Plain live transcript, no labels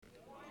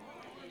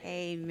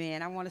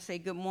Amen. I want to say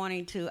good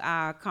morning to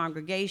our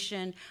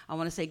congregation. I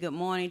want to say good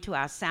morning to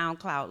our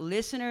SoundCloud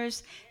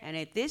listeners. And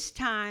at this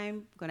time,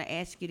 I'm going to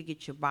ask you to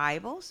get your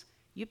Bibles,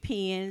 your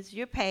pens,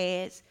 your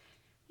pads,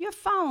 your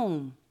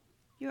phone,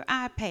 your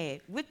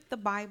iPad with the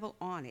Bible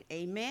on it.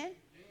 Amen.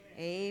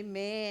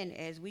 Amen.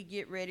 As we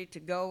get ready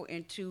to go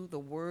into the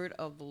word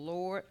of the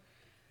Lord.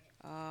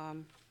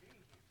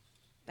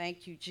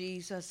 Thank you,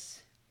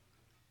 Jesus.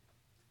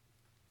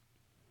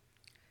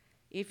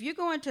 If you're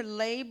going to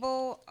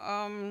label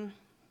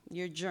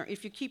your journal,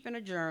 if you're keeping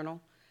a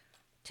journal,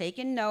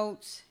 taking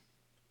notes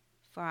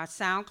for our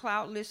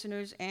SoundCloud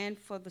listeners and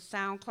for the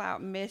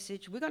SoundCloud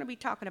message, we're going to be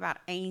talking about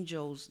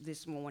angels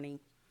this morning.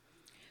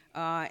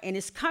 And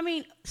it's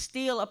coming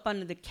still up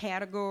under the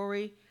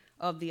category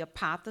of the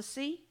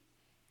apostasy.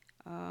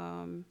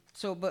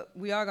 But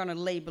we are going to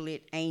label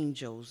it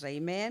angels.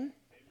 Amen?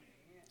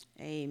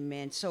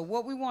 Amen. So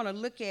what we want to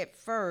look at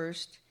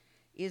first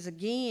is,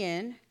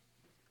 again,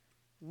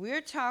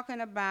 we're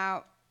talking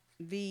about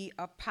the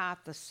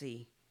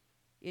apostasy.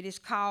 It is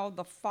called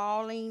the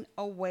falling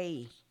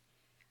away.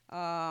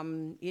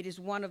 It is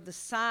one of the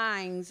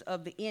signs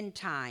of the end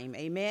time.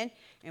 Amen?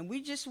 And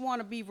we just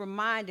want to be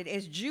reminded,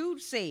 as Jude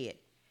said,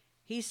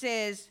 he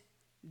says,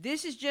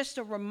 this is just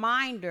a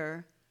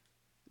reminder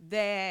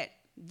that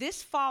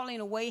this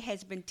falling away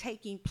has been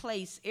taking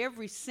place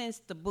ever since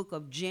the book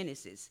of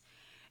Genesis.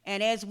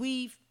 And as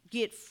we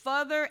get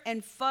further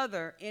and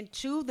further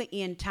into the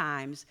end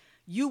times,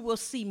 you will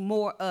see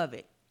more of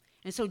it.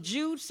 And so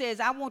Jude says,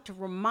 I want to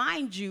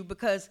remind you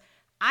because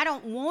I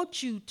don't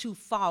want you to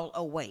fall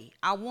away.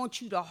 I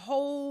want you to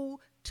hold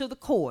to the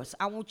course.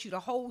 I want you to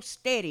hold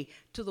steady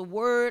to the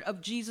word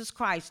of Jesus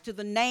Christ, to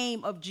the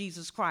name of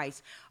Jesus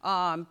Christ,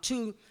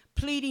 to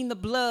pleading the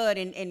blood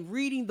and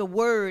reading the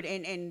word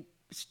and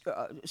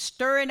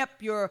stirring up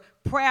your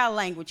prayer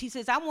language. He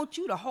says, I want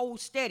you to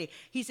hold steady.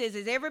 He says,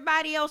 as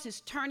everybody else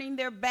is turning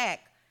their back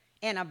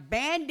and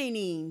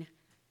abandoning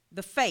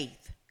the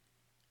faith,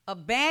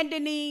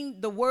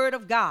 abandoning the word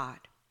of God,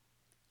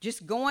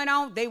 just going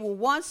on. They were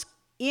once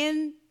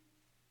in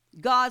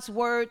God's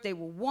word. They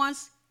were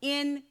once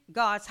in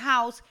God's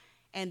house,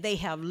 and they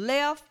have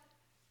left,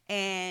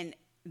 and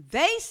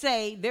they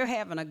say they're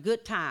having a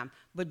good time.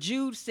 But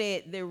Jude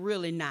said they're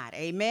really not.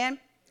 Amen?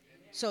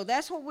 So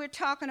that's what we're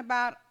talking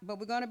about, but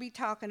we're going to be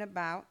talking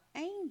about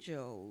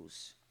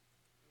angels.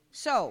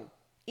 So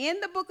in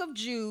the book of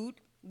Jude,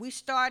 we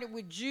started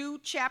with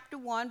Jude chapter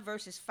 1,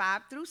 verses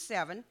 5 through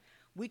 7.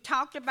 We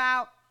talked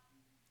about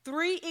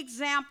 3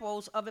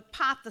 examples of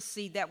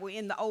apostasy that were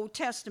in the Old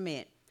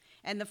Testament.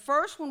 And the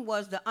first one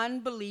was the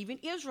unbelieving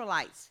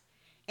Israelites.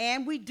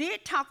 And we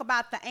did talk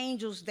about the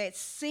angels that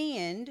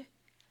sinned.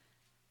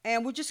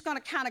 And we're just going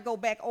to kind of go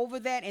back over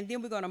that. And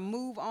then we're going to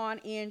move on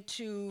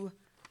into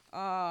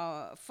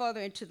further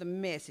into the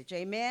message.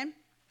 Amen?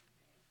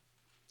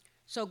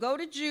 So go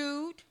to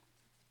Jude.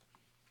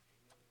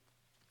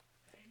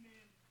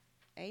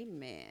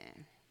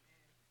 Amen.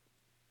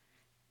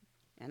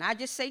 And I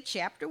just say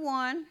chapter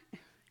 1.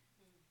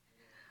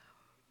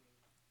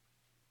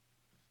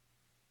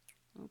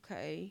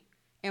 Okay.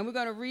 And we're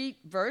going to read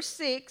verse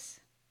 6.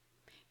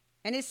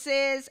 And it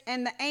says,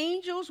 and the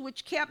angels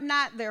which kept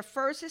not their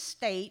first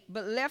estate,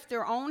 but left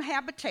their own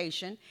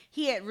habitation,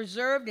 he had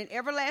reserved in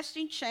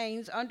everlasting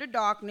chains under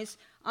darkness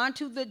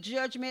unto the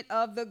judgment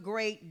of the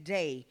great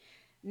day.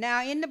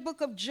 Now, in the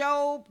book of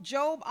Job,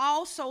 Job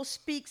also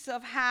speaks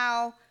of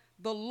how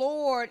the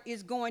Lord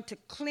is going to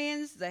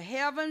cleanse the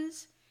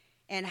heavens,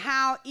 and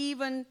how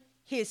even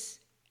his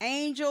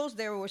angels,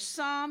 there were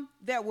some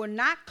that were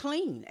not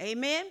clean.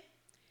 Amen?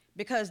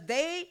 Because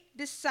they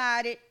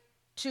decided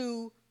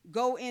to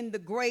go in the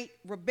great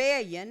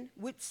rebellion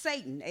with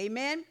Satan.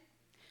 Amen?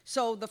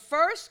 So the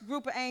first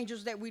group of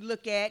angels that we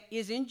look at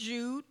is in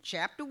Jude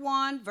chapter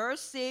 1,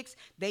 verse 6.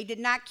 They did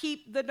not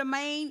keep the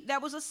domain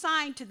that was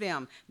assigned to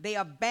them. They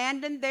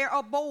abandoned their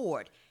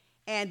abode.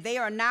 And they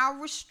are now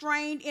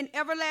restrained in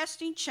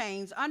everlasting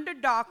chains under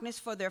darkness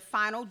for their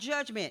final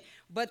judgment.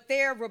 But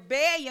their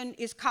rebellion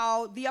is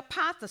called the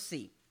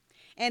apostasy.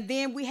 And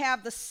then we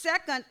have the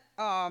second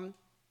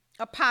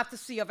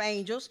apostasy of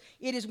angels.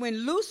 It is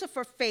when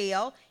Lucifer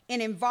fell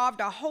and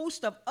involved a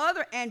host of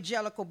other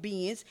angelical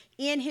beings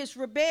in his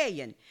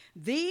rebellion.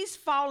 These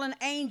fallen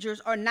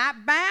angels are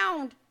not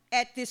bound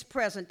at this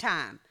present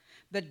time.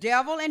 The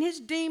devil and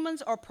his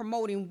demons are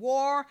promoting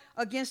war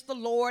against the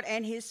Lord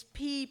and his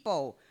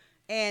people.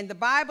 And the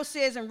Bible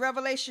says in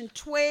Revelation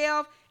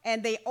 12,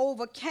 and they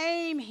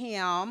overcame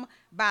him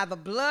by the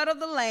blood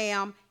of the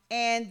Lamb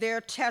and their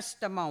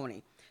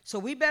testimony. So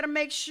we better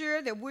make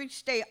sure that we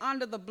stay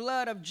under the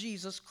blood of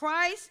Jesus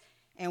Christ,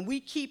 and we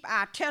keep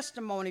our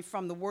testimony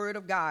from the word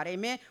of God.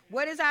 Amen.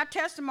 What is our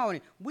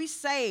testimony? We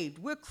saved.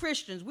 We're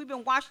Christians. We've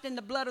been washed in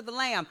the blood of the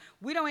Lamb.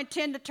 We don't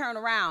intend to turn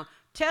around.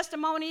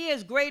 Testimony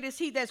is, great is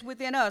he that's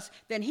within us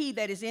than he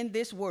that is in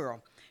this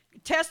world.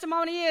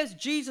 Testimony is,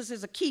 Jesus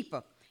is a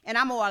keeper. And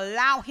I'm going to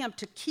allow him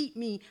to keep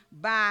me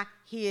by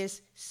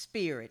his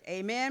spirit.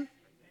 Amen? Amen.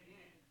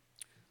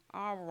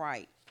 All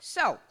right.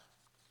 So,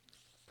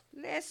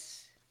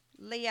 let's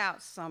lay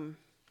out some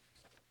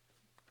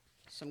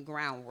some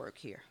groundwork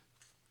here.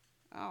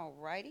 All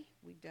righty,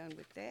 we done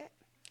with that.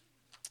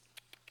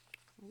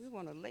 We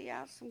want to lay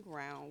out some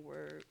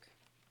groundwork.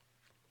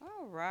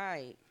 All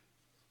right.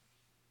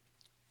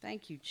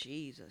 Thank you,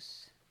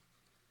 Jesus.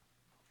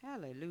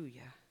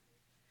 Hallelujah.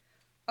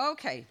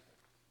 Okay.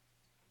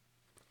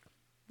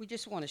 We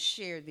just want to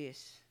share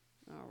this.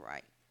 All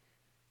right.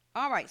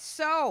 All right.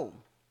 So,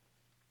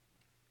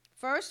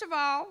 first of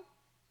all,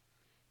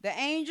 the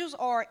angels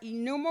are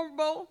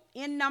innumerable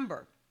in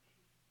number.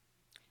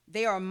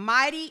 They are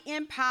mighty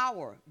in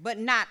power, but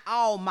not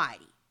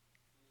almighty.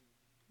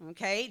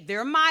 Okay?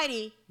 They're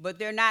mighty, but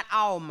they're not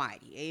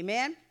almighty.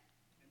 Amen?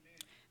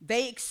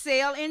 They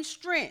excel in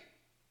strength.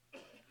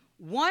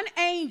 One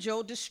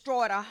angel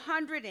destroyed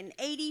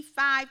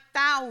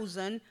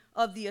 185,000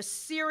 of the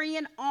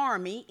Assyrian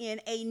army in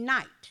a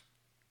night.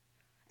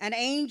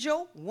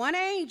 One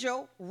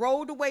angel,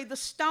 rolled away the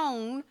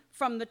stone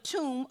from the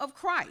tomb of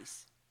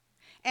Christ.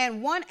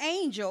 And one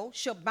angel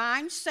shall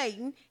bind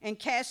Satan and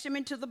cast him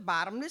into the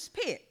bottomless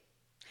pit.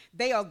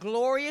 They are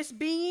glorious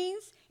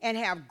beings and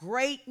have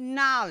great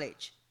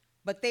knowledge,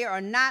 but they are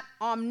not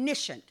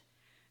omniscient.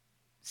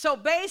 So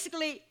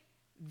basically,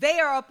 they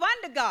are up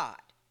under God.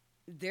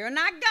 They're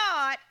not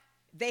God.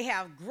 They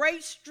have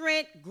great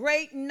strength,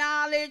 great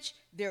knowledge.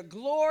 They're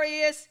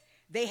glorious.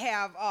 They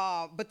have,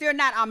 but they're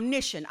not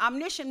omniscient.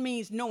 Omniscient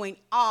means knowing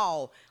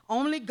all.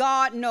 Only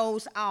God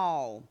knows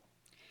all.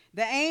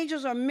 The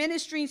angels are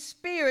ministering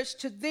spirits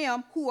to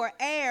them who are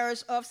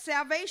heirs of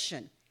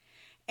salvation,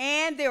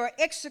 and they are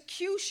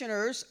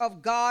executioners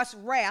of God's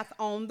wrath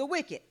on the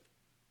wicked.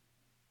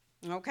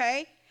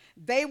 Okay?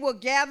 They will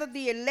gather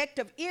the elect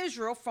of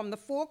Israel from the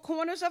four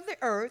corners of the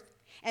earth,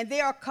 and they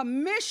are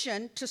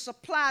commissioned to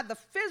supply the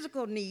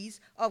physical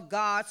needs of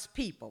God's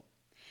people.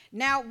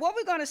 Now, what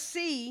we're going to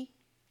see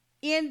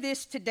in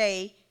this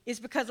today is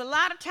because a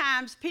lot of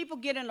times people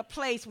get in a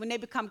place when they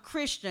become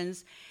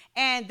Christians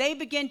and they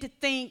begin to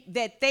think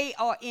that they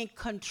are in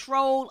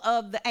control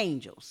of the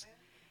angels.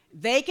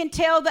 They can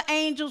tell the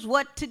angels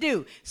what to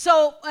do.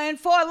 So, and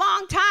for a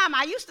long time,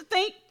 I used to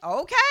think,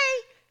 okay,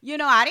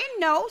 I didn't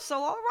know, so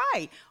all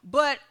right.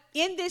 But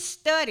in this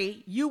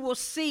study, you will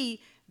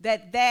see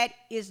that that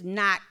is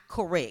not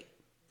correct.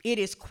 It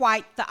is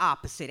quite the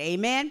opposite.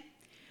 Amen?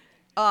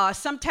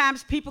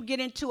 Sometimes people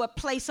get into a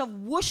place of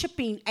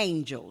worshiping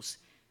angels.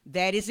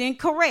 That is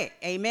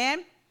incorrect.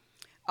 Amen?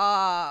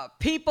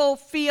 People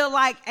feel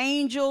like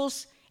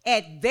angels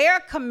at their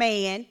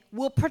command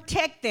will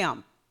protect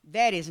them.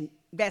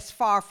 That's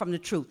far from the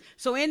truth.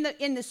 So in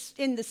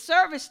the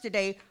service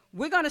today,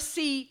 we're going to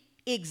see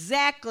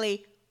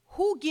exactly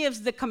who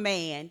gives the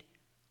command,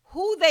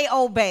 who they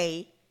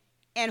obey,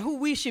 and who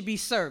we should be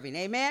serving.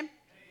 Amen?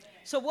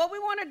 So what we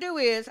want to do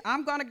is,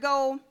 I'm going to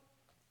go,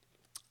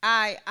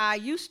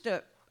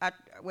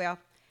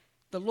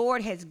 the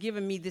Lord has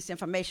given me this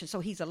information, so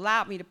he's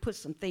allowed me to put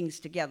some things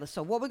together.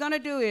 So what we're going to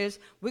do is,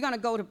 we're going to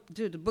go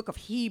to the book of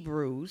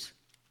Hebrews,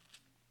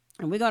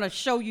 and we're going to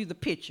show you the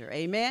picture.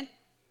 Amen?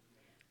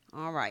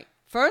 All right.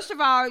 First of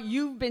all,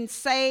 you've been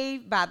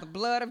saved by the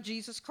blood of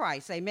Jesus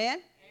Christ. Amen?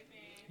 Amen.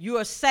 You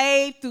are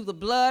saved through the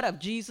blood of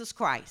Jesus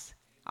Christ.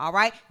 All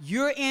right?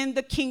 You're in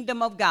the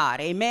kingdom of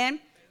God. Amen?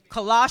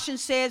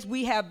 Colossians says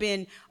we have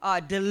been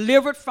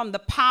delivered from the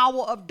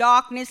power of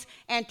darkness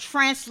and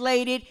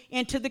translated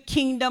into the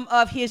kingdom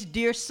of his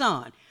dear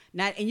son.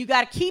 Now, and you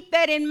got to keep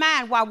that in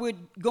mind while we're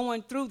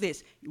going through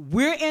this.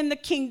 We're in the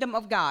kingdom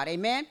of God.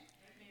 Amen? Amen.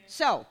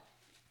 So,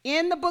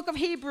 in the book of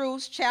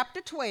Hebrews,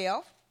 chapter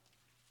 12,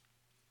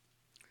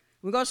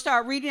 we're going to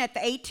start reading at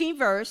the 18th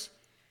verse,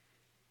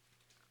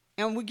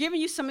 and we're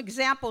giving you some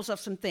examples of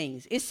some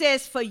things. It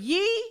says, "For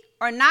ye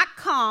are not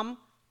come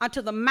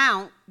unto the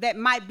mount that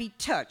might be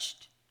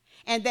touched,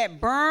 and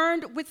that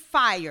burned with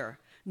fire,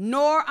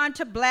 nor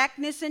unto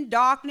blackness and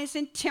darkness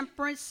and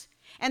temperance,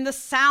 and the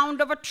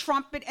sound of a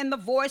trumpet and the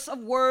voice of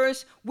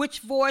words, which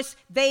voice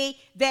they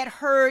that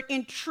heard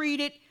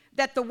entreated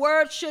that the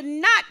word should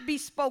not be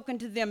spoken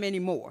to them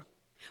anymore.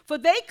 For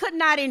they could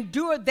not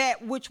endure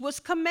that which was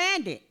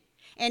commanded.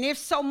 And if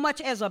so much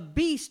as a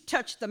beast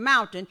touch the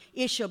mountain,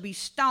 it shall be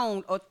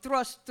stoned or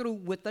thrust through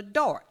with a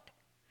dart.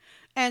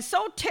 And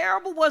so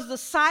terrible was the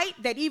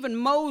sight that even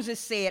Moses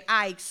said,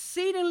 I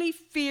exceedingly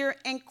fear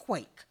and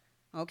quake."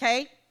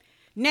 Okay?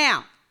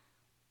 Now,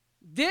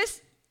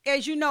 this,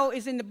 as you know,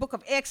 is in the book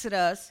of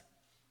Exodus,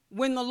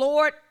 when the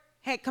Lord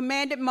had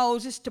commanded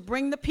Moses to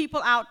bring the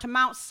people out to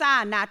Mount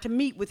Sinai to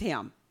meet with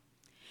him.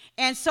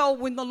 And so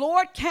when the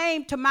Lord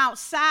came to Mount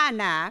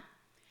Sinai,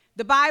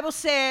 the Bible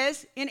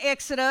says in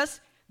Exodus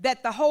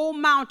that the whole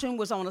mountain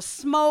was on a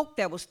smoke,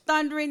 there was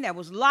thundering, there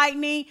was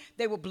lightning,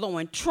 they were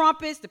blowing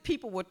trumpets, the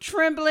people were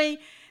trembling.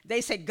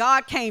 They said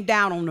God came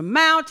down on the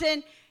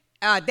mountain.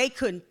 They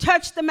couldn't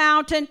touch the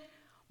mountain.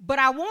 But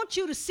I want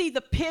you to see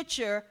the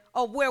picture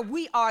of where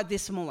we are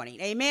this morning.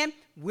 Amen?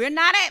 We're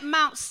not at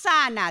Mount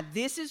Sinai.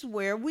 This is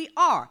where we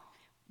are.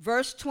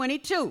 Verse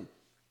 22.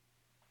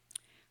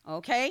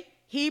 Okay?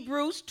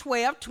 Hebrews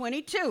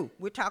 12:22.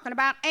 We're talking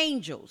about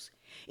angels.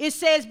 It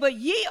says, "But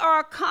ye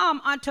are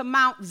come unto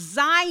Mount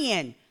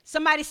Zion."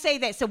 Somebody say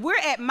that. So we're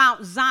at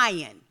Mount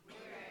Zion.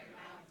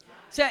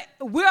 So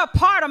we're a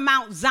part of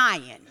Mount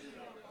Zion.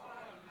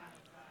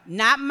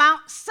 Not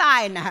Mount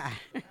Sinai.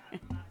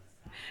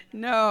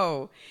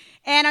 No.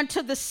 And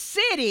unto the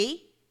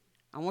city,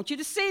 I want you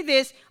to see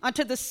this,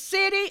 unto the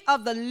city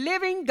of the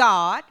living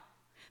God,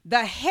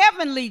 the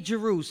heavenly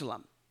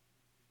Jerusalem.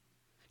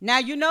 Now,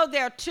 you know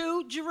there are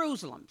two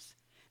Jerusalems.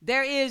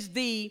 There is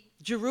the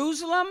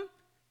Jerusalem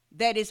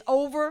that is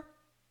over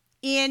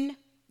in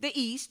the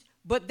east,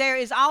 but there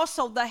is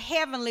also the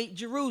heavenly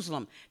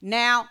Jerusalem.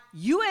 Now,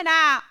 you and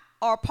I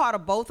are part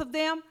of both of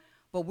them,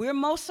 but we're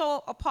most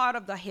so a part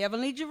of the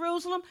heavenly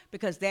Jerusalem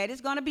because that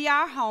is going to be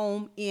our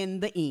home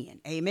in the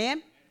end.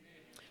 Amen?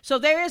 So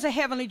there is a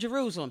heavenly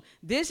Jerusalem.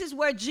 This is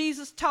where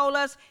Jesus told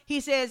us, he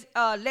says,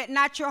 let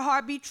not your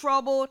heart be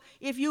troubled.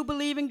 If you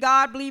believe in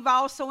God, believe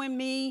also in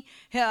me.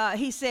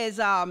 He says,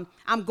 I'm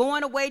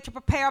going away to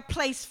prepare a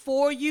place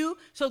for you.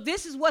 So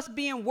this is what's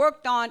being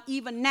worked on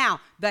even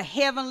now, the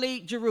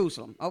heavenly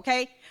Jerusalem,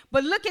 okay?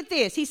 But look at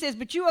this. He says,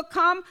 but you are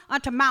come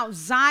unto Mount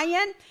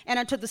Zion and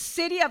unto the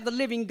city of the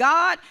living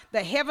God,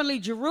 the heavenly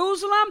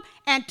Jerusalem,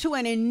 and to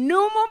an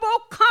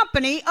innumerable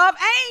company of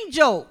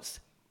angels.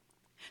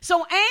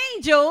 So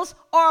angels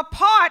are a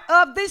part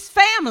of this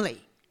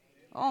family.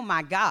 Oh,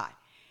 my God.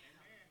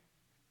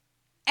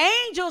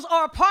 Angels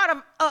are a part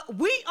of,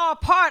 we are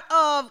part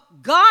of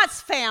God's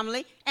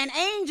family, and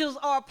angels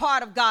are a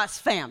part of God's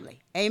family.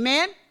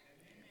 Amen?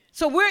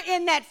 So we're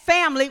in that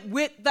family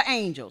with the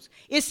angels.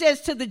 It says,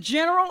 to the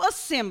general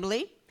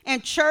assembly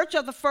and church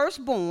of the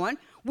firstborn,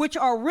 which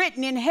are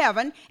written in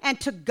heaven,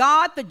 and to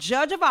God, the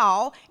judge of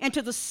all, and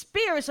to the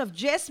spirits of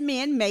just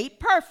men made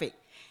perfect,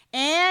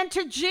 and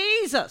to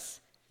Jesus,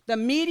 the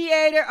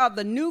mediator of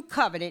the new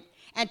covenant,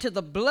 and to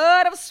the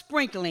blood of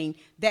sprinkling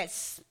that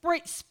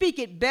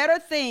speaketh better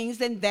things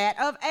than that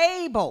of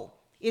Abel.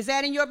 Is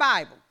that in your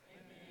Bible?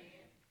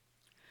 Amen.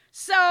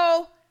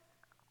 So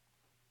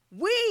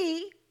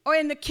we are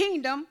in the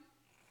kingdom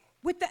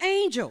with the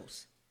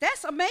angels.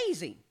 That's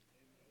amazing.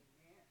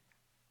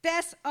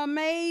 That's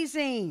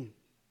amazing.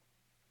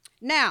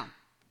 Now,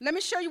 let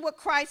me show you what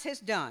Christ has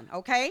done,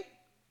 okay?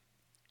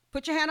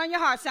 Put your hand on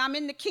your heart. Say, I'm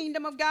in the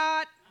kingdom of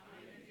God.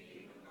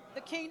 The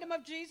kingdom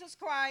of Jesus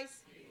Christ,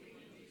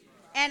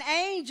 and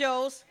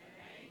angels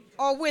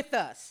are with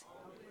us.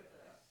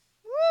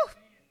 Woo!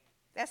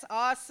 That's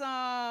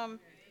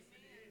awesome.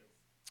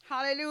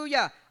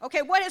 Hallelujah.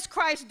 Okay, what has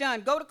Christ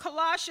done? Go to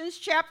Colossians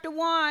chapter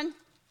 1.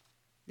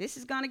 This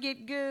is going to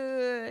get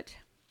good.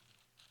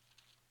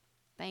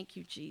 Thank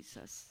you,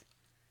 Jesus.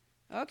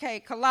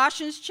 Okay,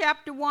 Colossians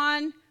chapter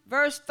 1,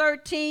 verse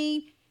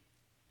 13,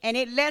 and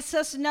it lets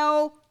us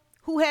know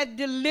who had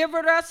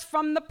delivered us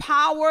from the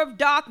power of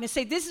darkness.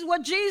 Say, this is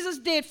what Jesus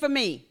did for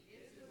me.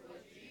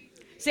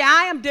 Say,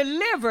 I am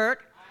delivered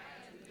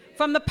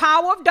from the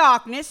power of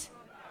darkness.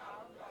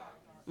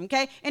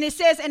 Okay, and it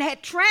says, and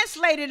had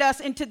translated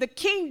us into the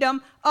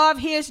kingdom of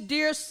his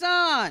dear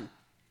Son.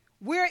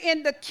 We're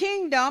in the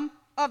kingdom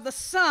of the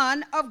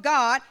Son of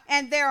God,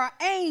 and there are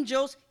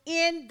angels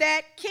in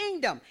that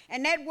kingdom.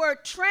 And that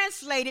word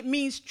translated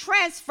means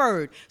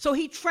transferred. So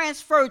he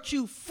transferred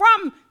you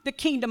from the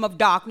kingdom of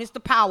darkness, the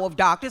power of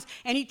darkness,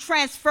 and he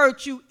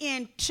transferred you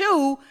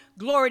into,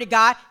 glory to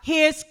God,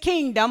 his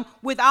kingdom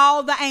with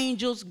all the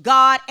angels,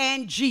 God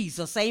and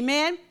Jesus.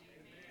 Amen?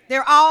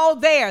 They're all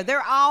there.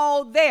 They're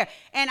all there.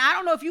 And I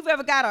don't know if you've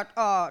ever got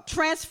a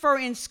transfer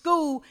in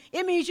school.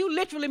 It means you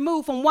literally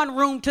move from one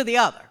room to the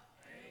other.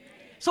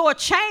 So a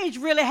change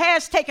really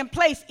has taken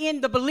place in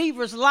the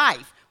believer's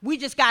life. We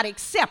just got to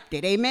accept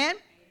it. Amen?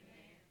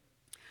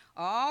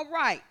 All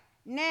right.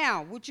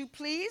 Now, would you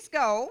please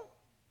go,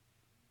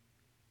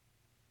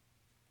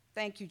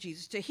 thank you,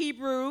 Jesus, to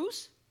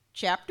Hebrews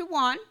chapter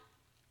 1.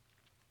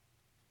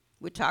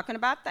 We're talking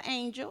about the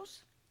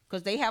angels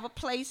because they have a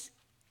place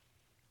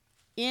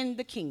in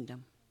the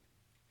kingdom.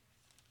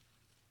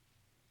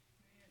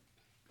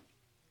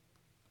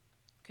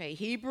 Okay,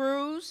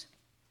 Hebrews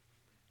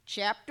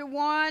chapter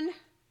 1.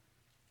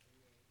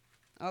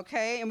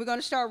 Okay, and we're going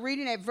to start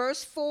reading at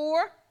verse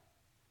 4.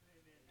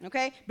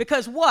 Okay,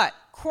 because what?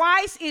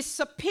 Christ is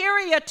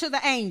superior to the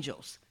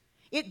angels.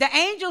 The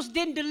angels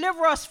didn't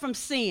deliver us from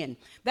sin.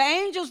 The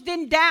angels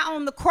didn't die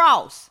on the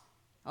cross.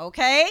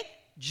 Okay,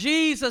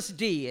 Jesus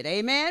did.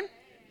 Amen?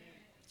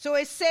 So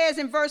it says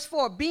in verse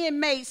 4, being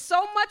made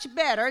so much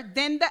better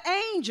than the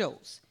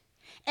angels,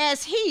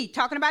 as he,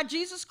 talking about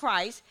Jesus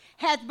Christ,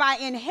 hath by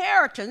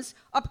inheritance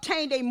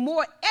obtained a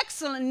more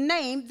excellent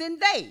name than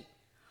they.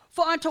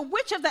 For unto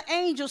which of the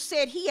angels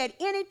said he at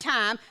any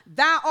time,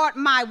 thou art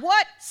my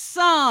what?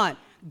 Son.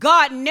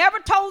 God never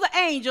told the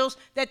angels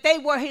that they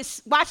were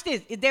his. Watch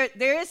this.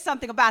 There is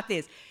something about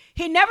this.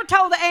 He never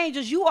told the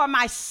angels, you are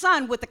my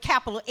son with a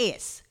capital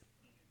S.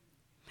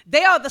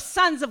 They are the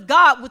sons of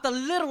God with a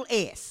little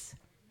s.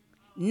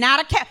 Not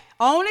a cap.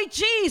 Only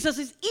Jesus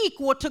is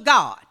equal to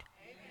God.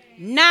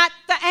 Amen. Not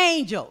the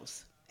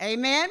angels.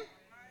 Amen.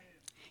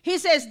 He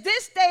says,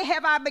 this day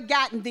have I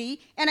begotten thee,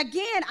 and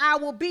again I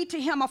will be to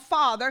him a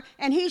father,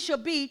 and he shall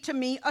be to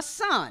me a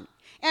son.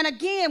 And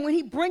again, when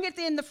he bringeth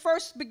in the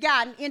first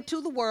begotten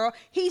into the world,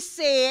 he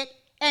said,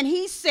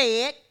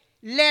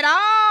 let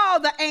all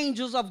the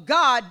angels of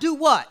God do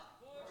what?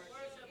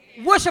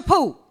 Worship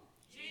who?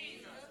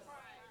 Jesus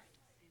Christ.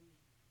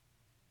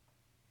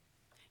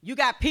 You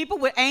got people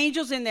with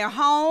angels in their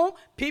home,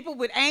 people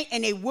with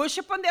and they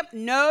worshiping them.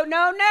 No.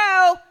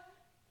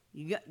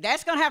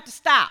 That's going to have to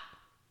stop.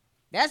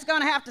 That's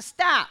going to have to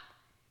stop.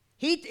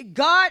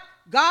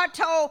 God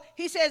told,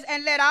 he says,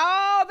 and let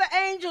all the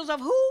angels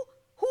of who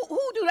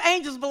do the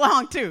angels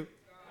belong to?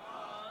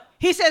 God.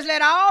 He says,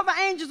 let all the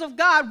angels of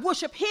God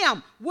worship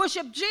him,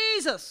 worship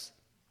Jesus.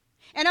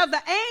 And of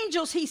the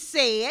angels, he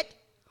said,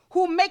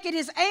 who maketh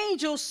his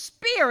angels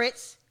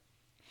spirits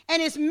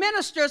and his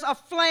ministers a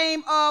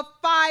flame of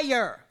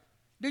fire.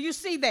 Do you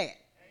see that? Amen.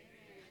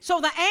 So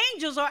the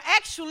angels are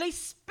actually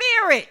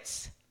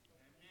spirits.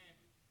 Amen.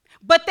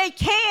 But they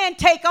can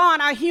take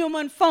on a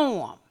human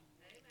form.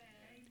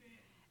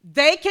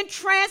 They can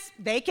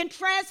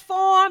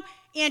transform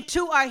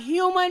into a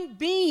human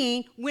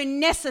being when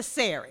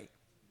necessary.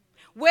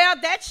 Well,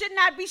 that should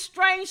not be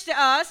strange to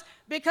us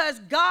because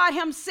God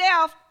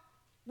himself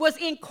was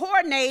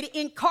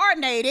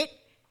incarnated.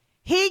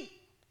 He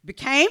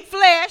became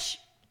flesh,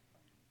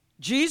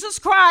 Jesus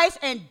Christ,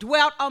 and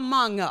dwelt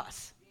among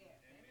us.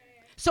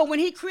 So when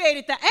he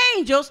created the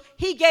angels,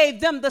 he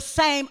gave them the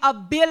same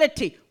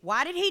ability.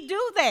 Why did he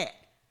do that?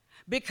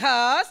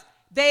 Because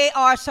they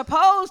are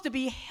supposed to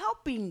be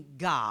helping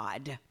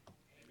God. Amen.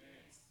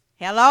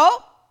 Hello?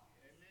 Amen.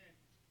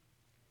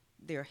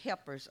 They're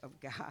helpers of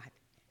God.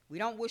 We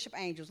don't worship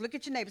angels. Look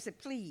at your neighbor and say,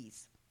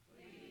 please.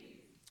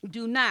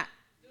 Do not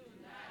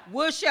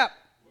worship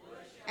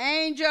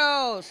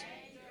angels.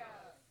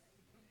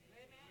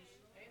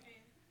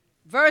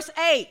 Verse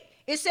 8,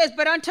 it says,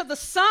 but unto the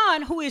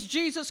Son, who is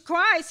Jesus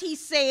Christ, he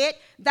said,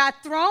 thy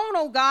throne,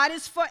 O God,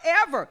 is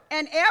forever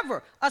and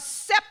ever. A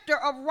scepter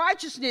of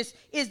righteousness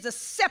is the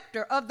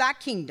scepter of thy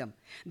kingdom.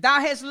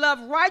 Thou hast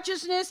loved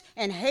righteousness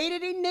and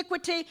hated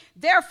iniquity.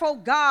 Therefore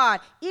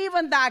God,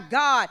 even thy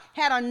God,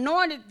 had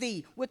anointed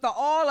thee with the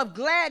oil of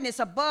gladness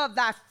above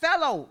thy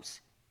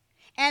fellows.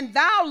 And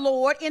thou,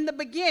 Lord, in the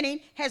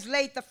beginning hast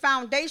laid the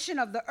foundation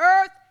of the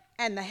earth,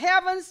 and the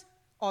heavens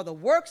are the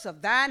works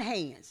of thine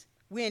hands.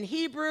 We're in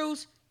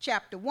Hebrews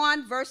chapter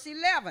 1, verse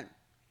 11.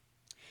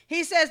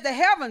 He says, the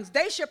heavens,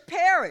 they shall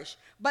perish,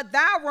 but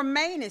thou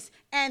remainest,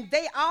 and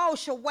they all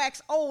shall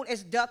wax old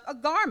as doth a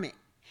garment.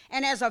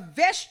 And as a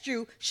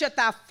vesture shalt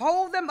thou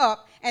fold them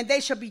up, and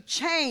they shall be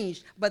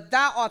changed, but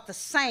thou art the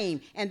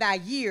same, and thy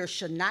years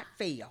shall not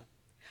fail.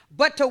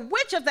 But to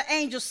which of the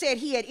angels said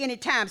he at any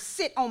time,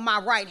 sit on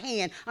my right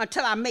hand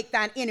until I make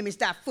thine enemies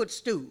thy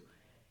footstool?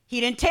 He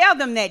didn't tell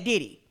them that,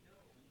 did he?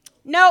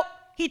 Nope.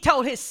 He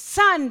told his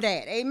son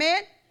that. Amen?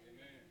 Amen.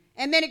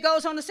 And then it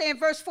goes on to say in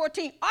verse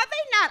 14, are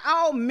they not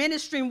all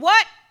ministering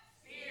what?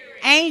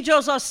 Spirits.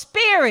 Angels or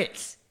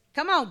spirits.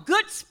 Come on,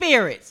 good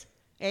spirits.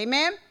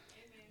 Amen? Amen.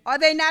 Are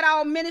they not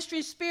all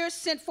ministering spirits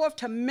sent forth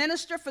to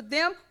minister for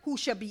them who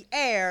shall be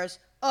heirs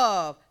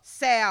of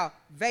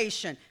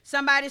salvation?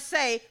 Somebody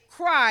say,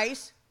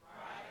 Christ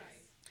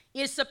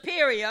is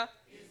superior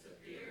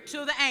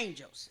to the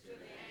angels.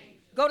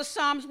 Go to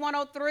Psalms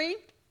 103.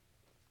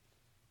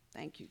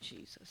 Thank you,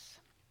 Jesus.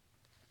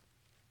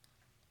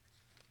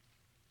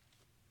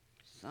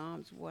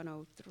 Psalms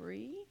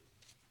 103.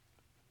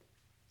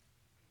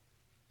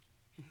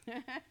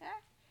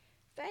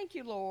 Thank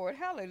you, Lord.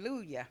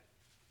 Hallelujah.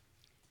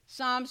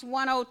 Psalms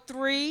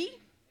 103.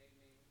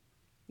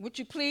 Would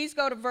you please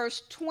go to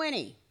verse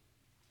 20?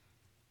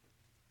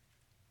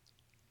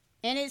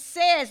 And it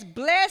says,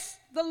 bless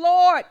the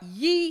Lord,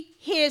 ye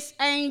his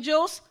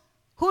angels.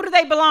 Who do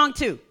they belong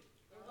to?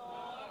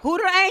 Who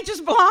do the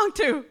angels belong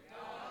to? God.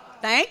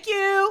 Thank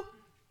you.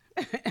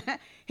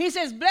 He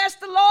says, bless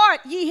the Lord,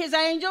 ye his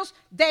angels,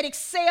 that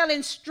excel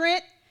in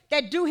strength,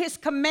 that do his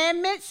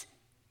commandments.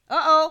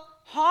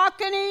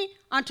 Hearkening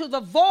unto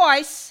the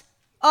voice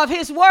of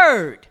his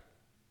word.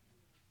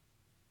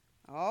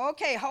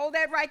 Okay, hold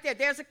that right there.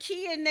 There's a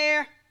key in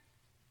there.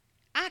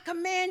 I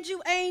command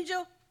you,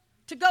 angel,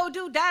 to go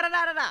do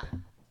da-da-da-da-da.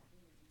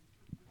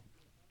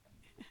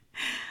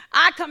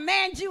 I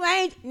command you,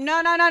 angel.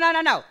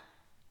 No.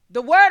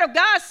 The word of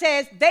God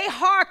says they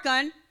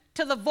hearken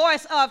to the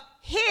voice of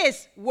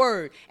his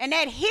word. And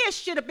that his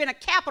should have been a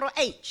capital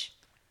H.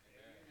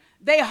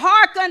 They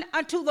hearken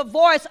unto the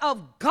voice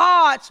of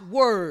God's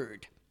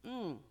word.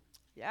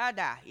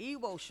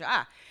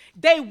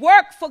 They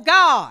work for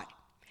God.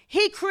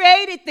 He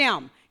created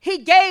them. He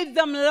gave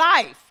them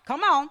life.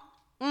 Come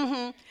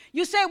on.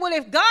 You say, well,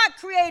 if God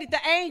created the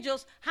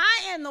angels,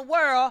 how in the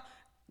world,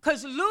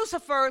 because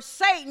Lucifer,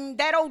 Satan,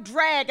 that old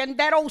dragon,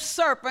 that old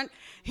serpent,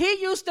 he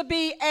used to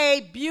be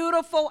a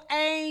beautiful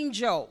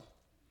angel.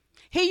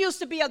 He used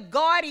to be a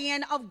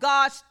guardian of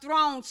God's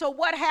throne. So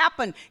what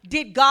happened?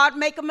 Did God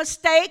make a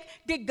mistake?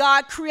 Did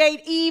God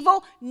create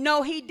evil?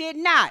 No, he did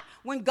not.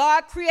 When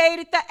God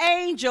created the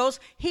angels,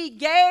 he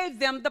gave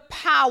them the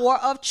power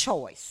of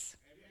choice.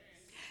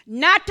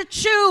 Not to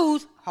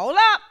choose, hold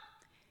up,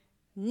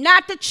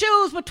 not to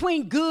choose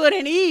between good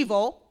and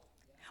evil,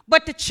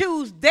 but to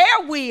choose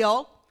their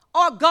will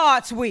or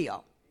God's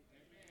will.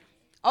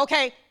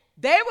 Okay,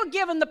 they were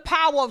given the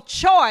power of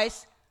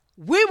choice.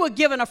 We were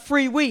given a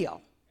free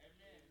will.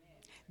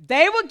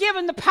 They were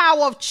given the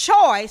power of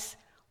choice.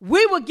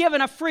 We were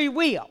given a free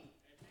will.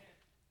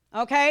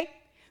 Okay?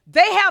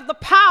 They have the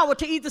power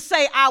to either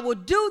say, I will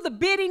do the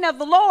bidding of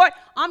the Lord,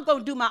 I'm going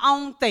to do my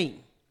own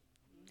thing.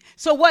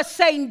 So what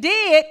Satan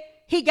did,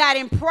 he got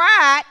in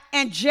pride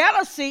and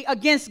jealousy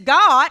against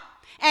God,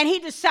 and he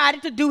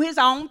decided to do his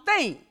own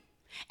thing.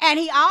 And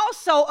he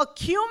also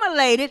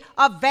accumulated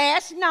a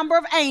vast number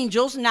of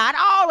angels, not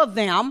all of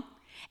them,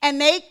 and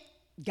they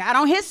got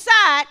on his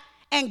side,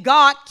 and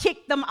God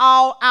kicked them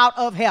all out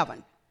of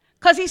heaven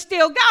because he's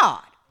still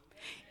God.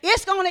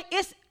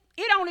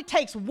 It only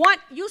takes one.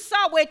 You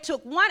saw where it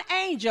took one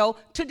angel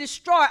to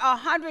destroy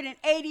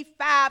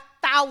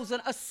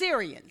 185,000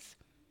 Assyrians.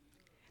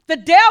 The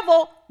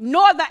devil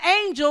nor the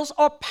angels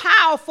are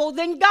powerful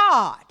than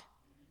God.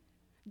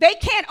 They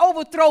can't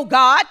overthrow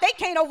God. They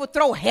can't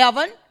overthrow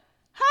heaven.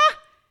 Huh?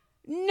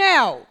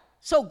 No.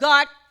 So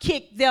God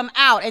kicked them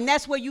out. And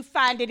that's where you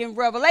find it in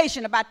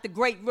Revelation about the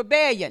great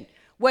rebellion,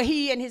 where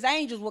he and his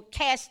angels were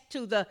cast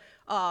to the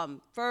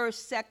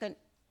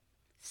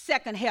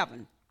second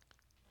heaven.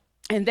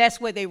 And that's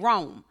where they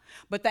roam.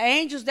 But the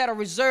angels that are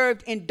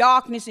reserved in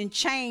darkness and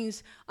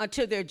chains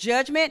until their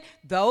judgment,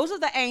 those are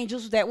the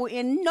angels that were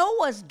in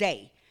Noah's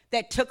day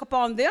that took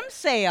upon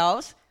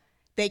themselves.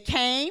 They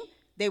came,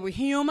 they were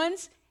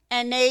humans,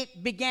 and they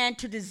began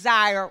to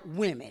desire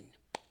women.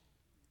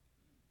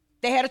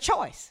 They had a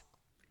choice.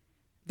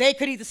 They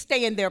could either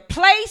stay in their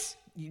place.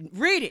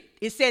 Read it.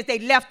 It says they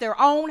left their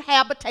own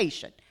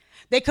habitation.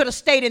 They could have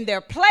stayed in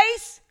their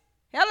place.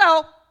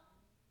 Hello.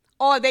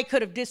 Or they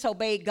could have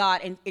disobeyed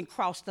God and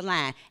crossed the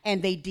line.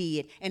 And they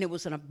did. And it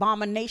was an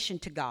abomination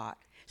to God.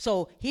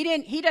 So he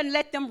doesn't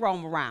let them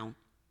roam around.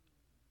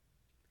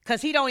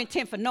 Because he don't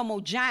intend for no more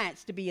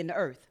giants to be in the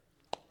earth.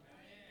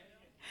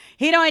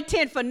 He don't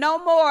intend for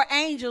no more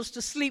angels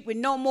to sleep with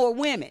no more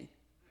women.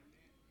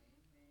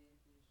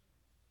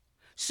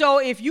 So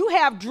if you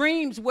have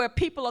dreams where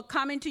people are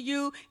coming to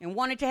you and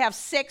wanting to have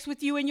sex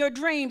with you in your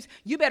dreams,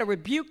 you better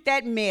rebuke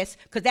that mess,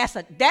 because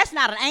that's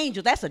not an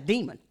angel, that's a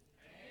demon.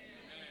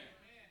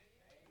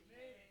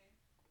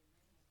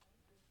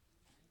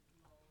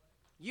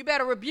 You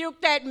better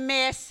rebuke that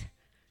mess.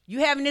 You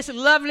having this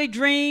lovely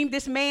dream,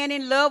 this man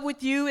in love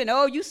with you, and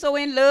oh, you so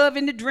in love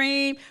in the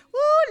dream.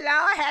 Woo,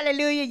 Lord,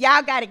 hallelujah,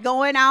 y'all got it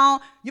going on.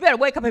 You better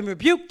wake up and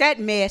rebuke that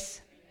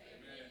mess.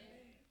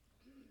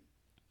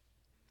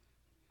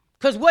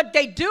 Because what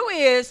they do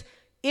is,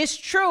 it's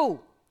true.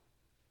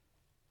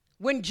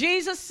 When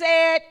Jesus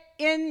said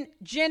in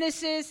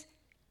Genesis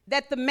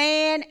that the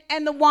man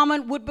and the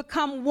woman would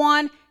become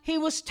one, he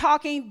was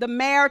talking the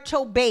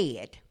marital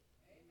bed.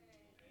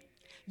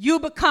 You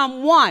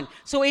become one.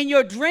 So in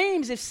your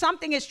dreams, if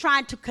something is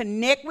trying to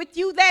connect with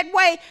you that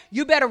way,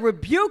 you better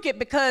rebuke it,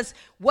 because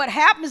what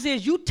happens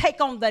is you take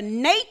on the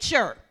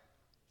nature.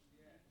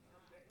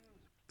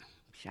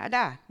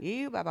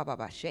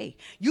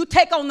 You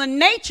take on the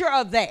nature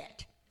of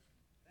that.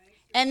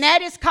 And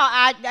that is called,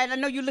 I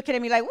know you're looking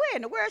at me like, where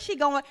in the world is she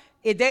going?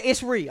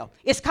 It's real.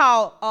 It's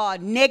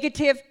called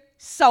negative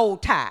soul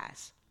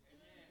ties.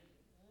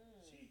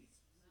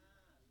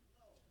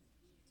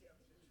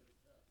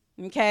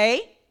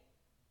 Okay?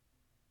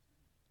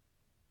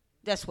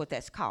 That's what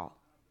that's called.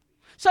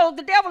 So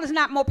the devil is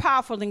not more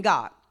powerful than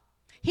God.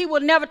 He will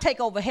never take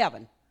over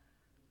heaven.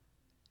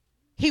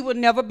 He will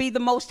never be the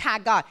Most High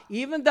God,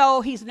 even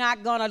though he's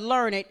not going to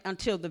learn it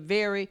until the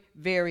very,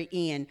 very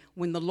end,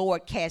 when the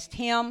Lord cast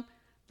him,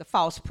 the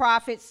false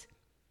prophets,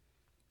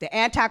 the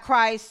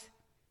Antichrist,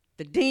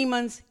 the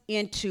demons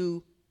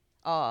into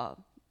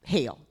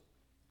hell.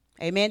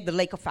 Amen? The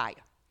lake of fire.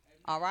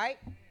 All right?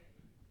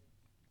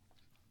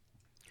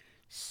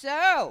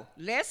 So,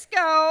 let's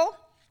go.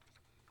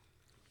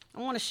 I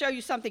want to show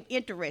you something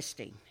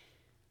interesting.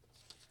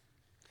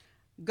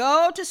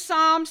 Go to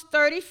Psalms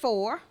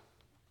 34.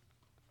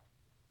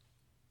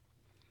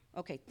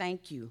 Okay,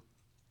 thank you.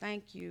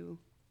 Thank you.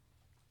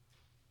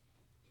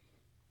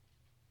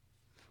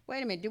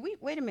 Wait a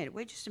minute.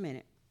 Wait just a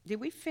minute. Did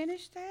we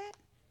finish that?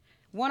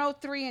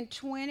 103 and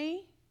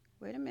 20.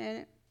 Wait a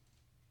minute.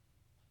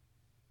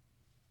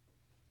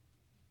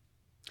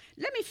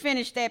 Let me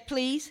finish that,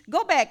 please.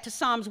 Go back to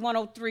Psalms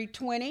 103,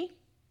 20.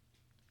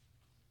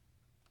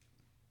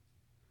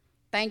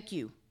 Thank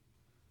you.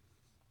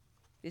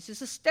 This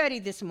is a study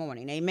this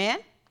morning. Amen?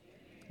 Amen.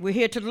 We're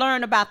here to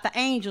learn about the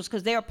angels,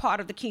 because they're a part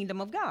of the kingdom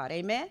of God.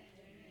 Amen? Amen.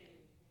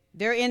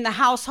 They're in the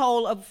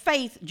household of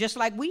faith just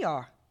like we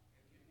are.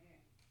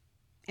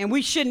 And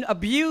we shouldn't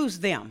abuse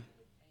them,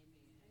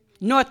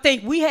 nor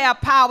think we have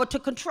power to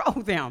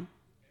control them.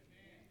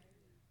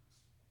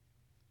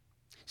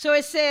 So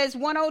it says,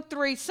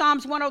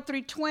 Psalms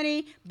 103,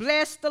 20,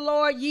 bless the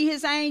Lord, ye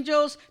his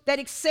angels that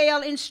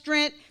excel in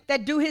strength,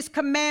 that do his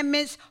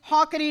commandments,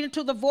 hearkening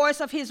to the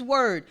voice of his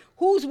word.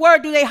 Whose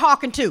word do they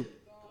hearken to? God.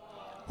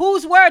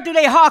 Whose word do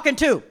they hearken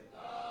to?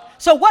 God.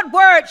 So what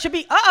word should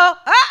be,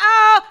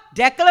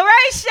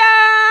 declaration.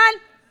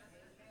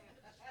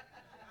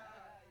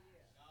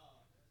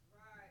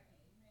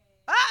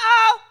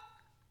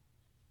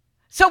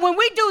 So when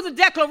we do the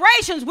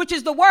declarations, which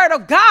is the word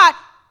of God,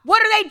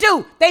 what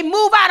do? They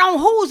move out on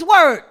whose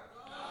word?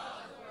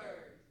 God's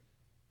word.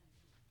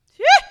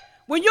 Yeah.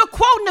 When you're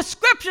quoting the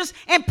scriptures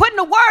and putting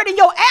the word in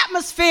your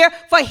atmosphere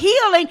for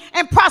healing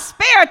and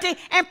prosperity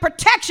and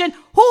protection,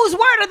 whose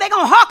word are they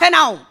going to hearken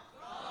on? God's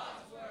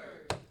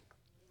word.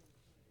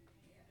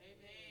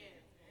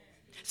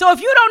 So if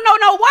you don't know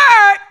no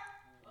word,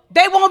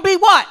 they won't be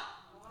what?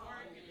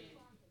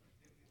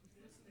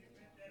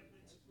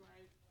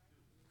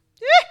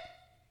 Yeah.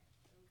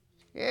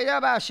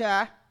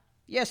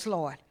 Yes,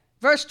 Lord.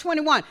 Verse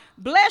 21.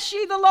 Bless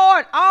ye the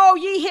Lord, all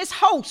ye his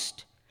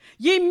host,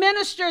 ye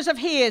ministers of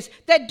his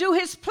that do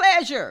his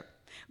pleasure.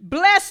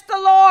 Bless the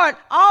Lord,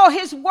 all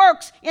his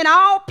works in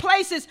all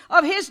places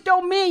of his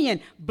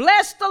dominion.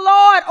 Bless the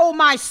Lord, O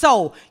my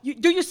soul.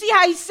 Do you see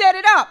how he set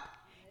it up?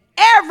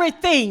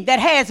 Everything that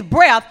has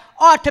breath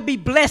ought to be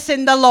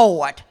blessing the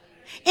Lord,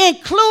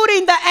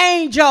 including the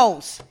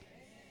angels.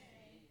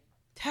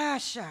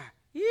 Tasha.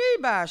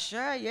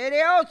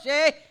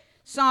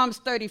 Psalms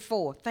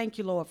 34. Thank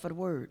you, Lord, for the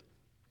word.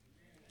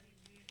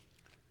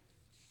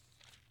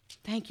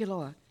 Thank you,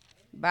 Lord.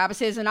 The Bible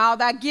says, in all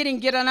thy getting,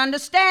 get an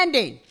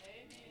understanding.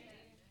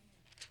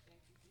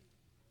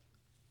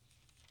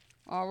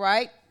 All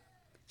right.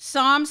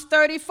 Psalms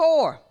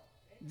 34,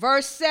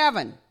 verse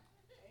 7.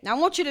 Now, I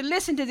want you to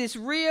listen to this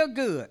real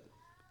good.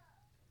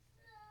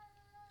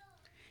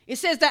 It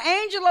says, the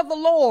angel of the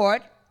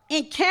Lord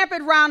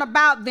encampeth round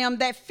about them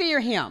that fear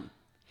him,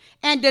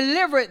 and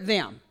delivereth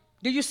them.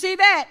 Do you see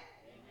that? Amen.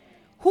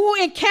 Who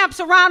encamps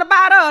around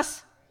about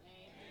us?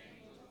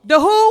 The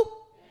who?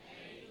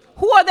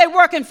 Who are they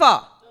working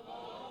for?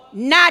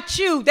 Not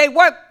you. They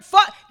work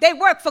for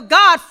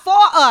God for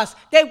us.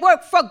 They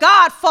work for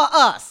God for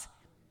us.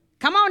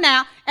 Come on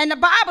now. And the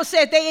Bible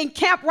says they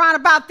encamp round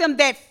about them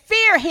that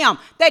fear him.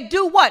 That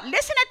do what?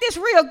 Listen at this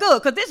real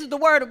good, because this is the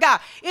word of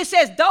God. It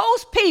says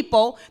those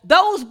people,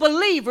 those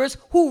believers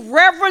who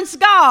reverence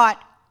God,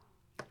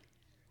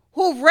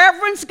 who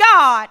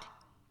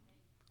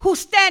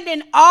stand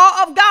in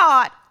awe of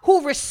God,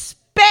 who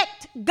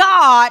respect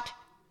God,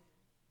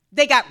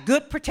 they got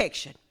good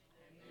protection.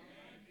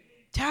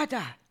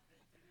 Ta-da.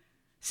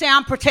 Say,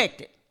 I'm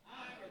protected.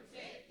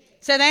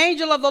 Say, the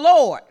angel of the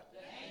Lord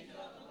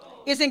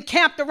is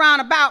encamped around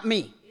about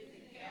me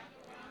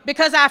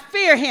because I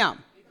fear him.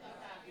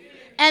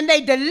 And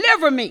they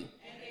deliver me.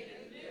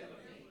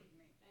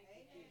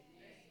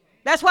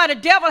 That's why the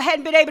devil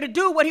hadn't been able to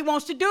do what he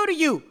wants to do to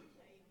you.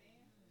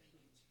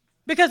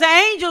 Because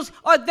the angels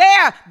are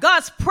there.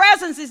 God's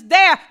presence is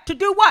there to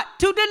do what?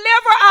 To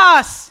deliver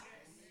us.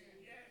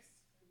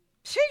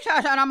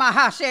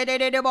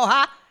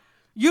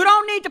 You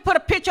don't need to put a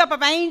picture up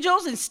of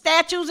angels and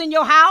statues in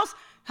your house.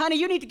 Honey,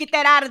 you need to get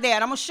that out of there.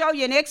 And I'm going to show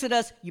you in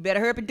Exodus. You better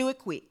hurry up and do it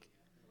quick.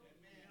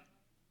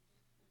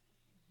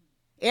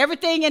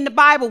 Everything in the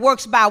Bible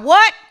works by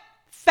what?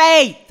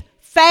 Faith.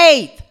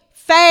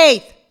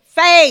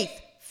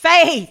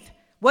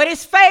 What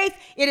is faith?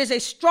 It is a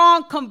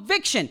strong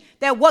conviction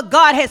that what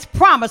God has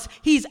promised,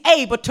 he's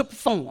able to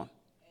perform.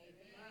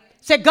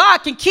 Say, God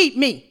can keep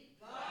me.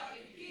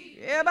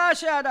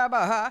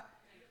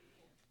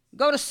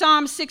 Go to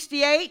Psalm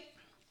 68.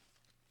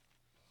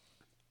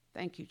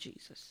 Thank you,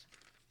 Jesus.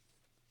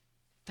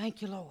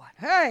 Thank you, Lord.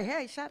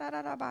 Hey.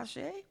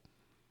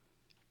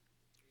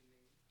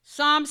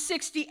 Psalm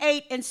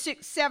 68 and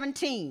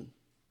 17.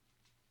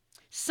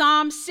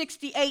 Psalm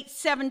 68,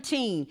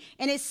 17.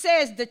 And it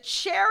says, the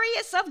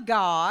chariots of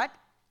God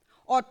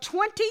are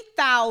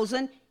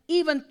 20,000,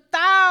 even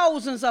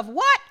thousands of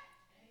what?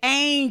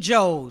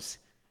 Angels.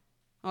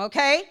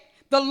 Okay?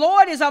 The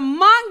Lord is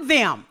among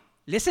them.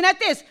 Listen at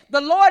this. The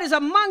Lord is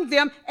among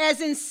them as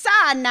in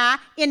Sinai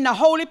in the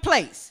holy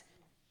place.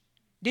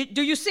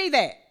 Do you see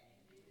that?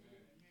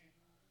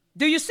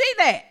 Do you see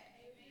that?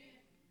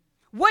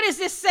 What is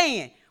this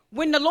saying?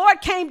 When the Lord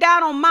came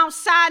down on Mount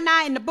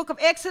Sinai in the book of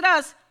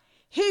Exodus,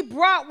 he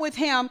brought with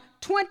him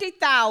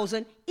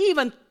 20,000,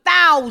 even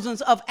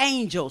thousands of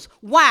angels.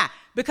 Why?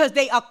 Because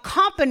they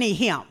accompany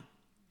him.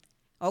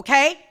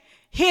 Okay?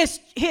 His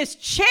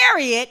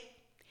chariot,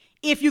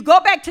 if you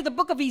go back to the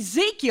book of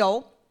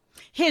Ezekiel,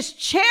 his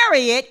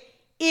chariot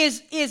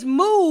is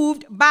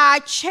moved by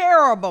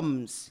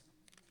cherubims.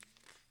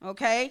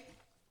 Okay?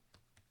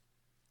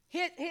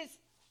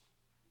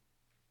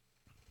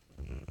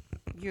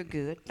 You're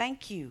good.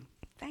 Thank you.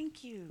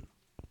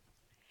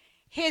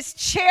 His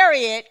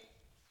chariot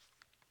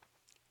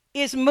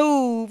is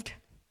moved.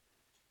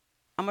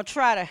 I'm going to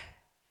try to.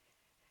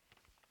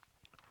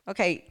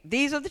 Okay,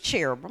 these are the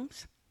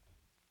cherubims.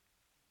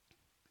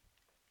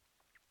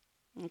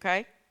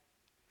 Okay?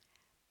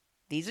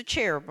 These are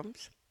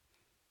cherubims.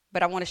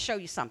 But I want to show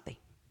you something.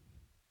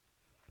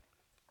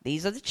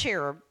 These are the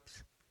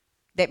cherubs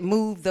that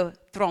move the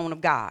throne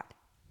of God.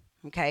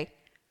 Okay?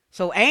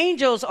 So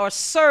angels are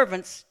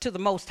servants to the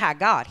Most High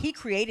God. He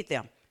created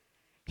them.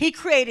 He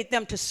created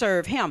them to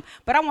serve him.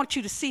 But I want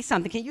you to see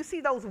something. Can you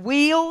see those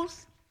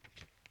wheels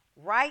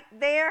right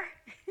there?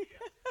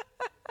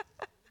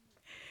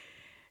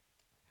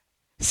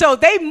 So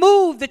they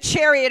move the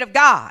chariot of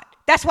God.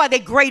 That's why they're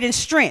great in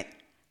strength.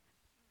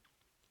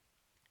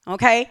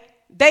 Okay?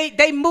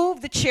 They move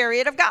the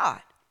chariot of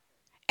God.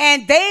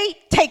 And they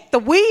take the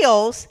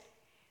wheels.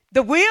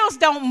 The wheels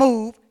don't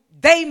move,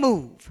 they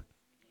move.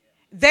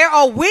 There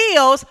are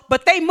wheels,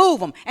 but they move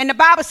them. And the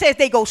Bible says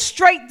they go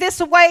straight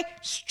this way,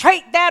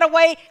 straight that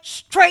way,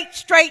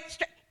 straight.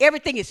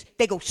 Everything is,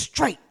 they go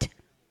straight.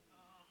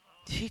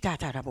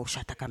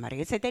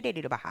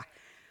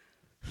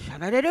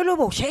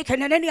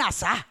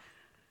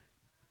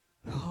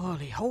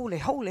 Holy,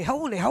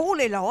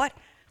 Lord.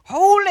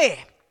 Holy.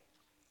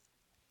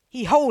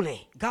 He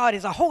holy. God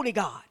is a holy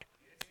God.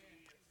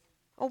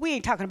 Oh, we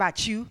ain't talking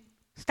about you.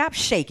 Stop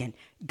shaking.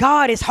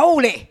 God is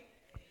holy.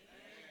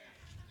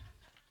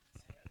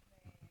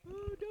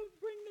 Oh,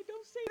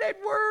 don't say that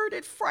word.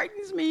 It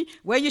frightens me.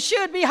 Well, you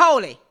should be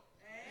holy.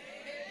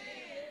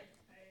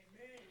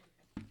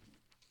 Amen.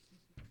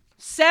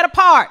 Set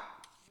apart.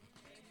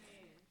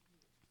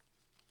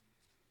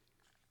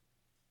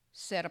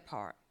 Set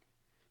apart.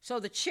 So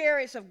the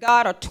chariots of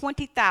God are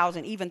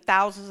 20,000, even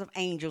thousands of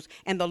angels,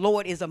 and the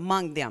Lord is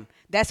among them.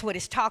 That's what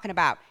it's talking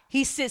about.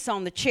 He sits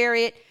on the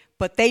chariot,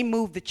 but they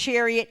move the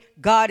chariot.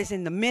 God is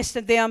in the midst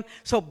of them.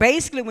 So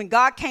basically, when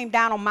God came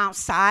down on Mount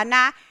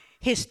Sinai,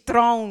 his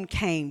throne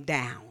came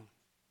down.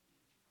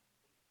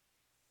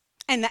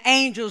 And the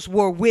angels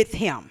were with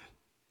him.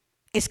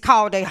 It's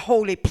called a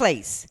holy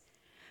place.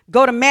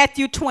 Go to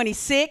Matthew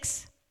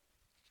 26.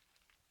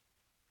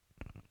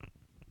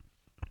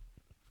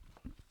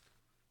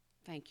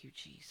 Thank you,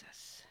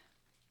 Jesus.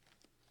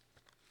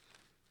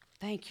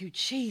 Thank you,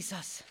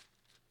 Jesus.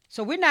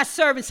 So we're not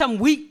serving some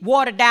weak,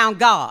 watered-down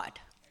God.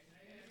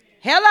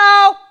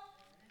 Hello?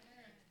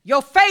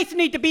 Your faith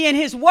need to be in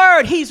his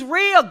word. He's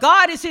real.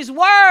 God is his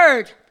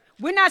word.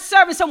 We're not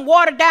serving some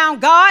watered-down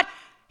God.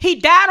 He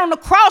died on the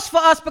cross for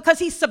us because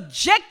he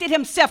subjected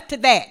himself to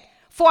that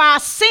for our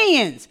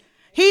sins.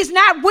 He's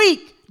not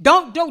weak.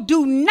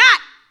 Do not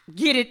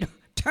get it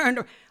turned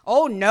around.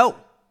 Oh, no.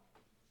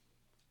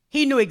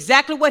 He knew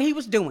exactly what he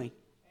was doing.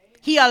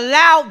 He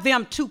allowed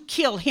them to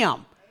kill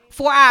him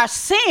for our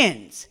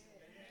sins.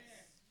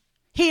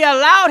 He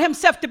allowed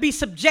himself to be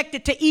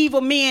subjected to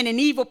evil men and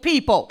evil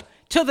people,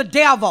 to the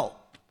devil,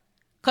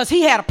 because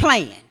he had a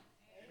plan.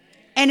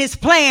 And his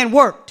plan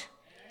worked.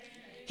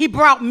 He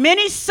brought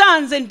many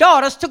sons and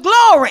daughters to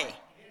glory.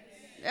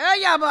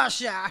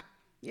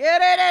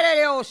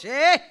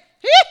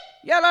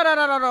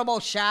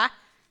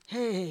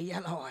 Hey,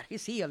 yeah, Lord,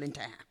 it's healing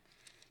time.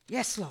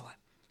 Yes, Lord.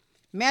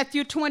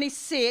 Matthew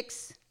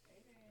 26,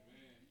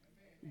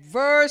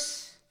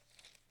 verse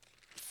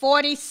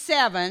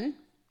 47.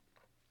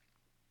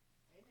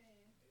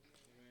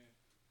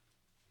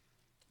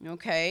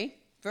 Okay,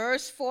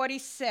 verse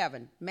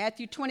 47.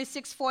 Matthew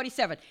 26,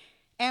 47.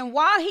 And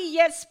while he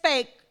yet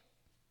spake,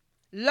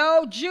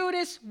 lo,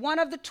 Judas, one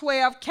of the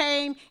 12,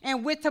 came,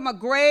 and with him a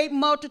great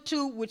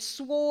multitude with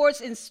swords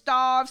and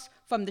staves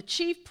from the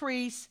chief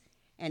priests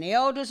and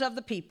elders of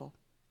the people.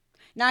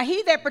 Now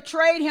he that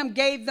betrayed him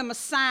gave them a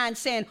sign,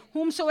 saying,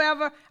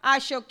 whomsoever I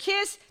shall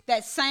kiss,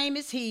 that same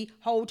is he,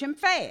 hold him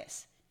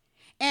fast.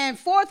 And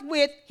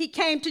forthwith he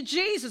came to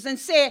Jesus and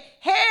said,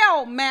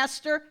 Hail,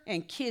 Master,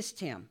 and kissed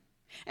him.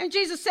 And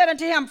Jesus said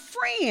unto him,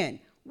 Friend,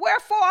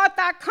 wherefore art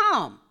thou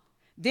come?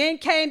 Then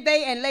came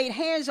they and laid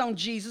hands on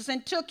Jesus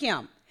and took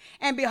him.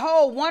 And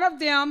behold, one of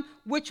them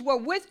which were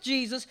with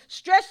Jesus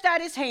stretched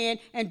out his hand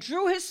and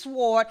drew his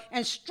sword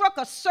and struck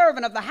a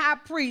servant of the high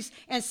priest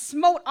and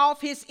smote off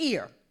his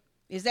ear.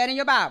 Is that in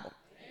your Bible?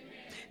 Amen.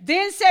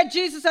 Then said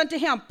Jesus unto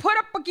him, Put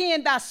up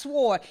again thy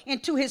sword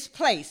into his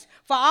place,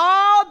 for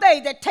all they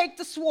that take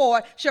the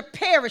sword shall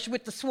perish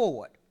with the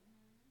sword.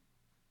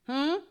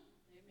 Amen.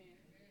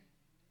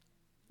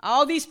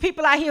 All these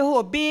people out here who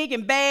are big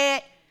and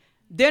bad,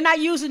 they're not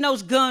using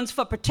those guns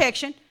for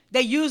protection.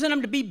 They're using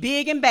them to be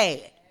big and bad.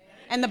 Amen.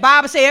 And the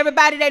Bible says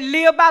everybody that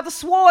live by the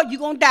sword, you're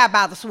going to die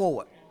by the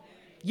sword.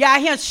 You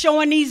out here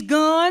showing these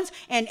guns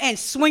and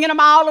swinging them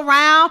all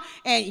around,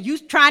 and you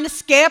trying to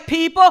scare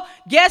people.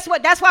 Guess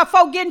what? That's why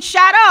folk getting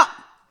shot up.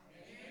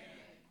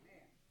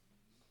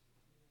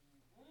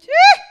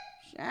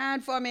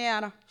 Shine for me,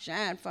 Anna.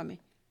 Shine for me.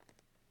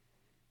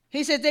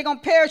 He says they're going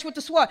to perish with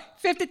the sword.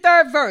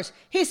 53rd verse.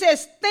 He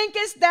says,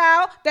 Thinkest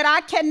thou that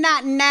I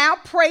cannot now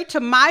pray to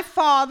my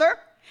Father,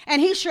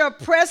 and he shall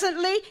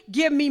presently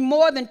give me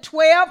more than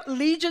 12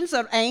 legions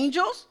of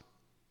angels?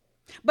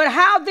 But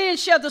how then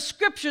shall the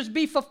scriptures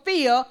be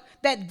fulfilled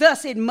that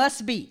thus it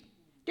must be?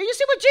 Do you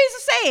see what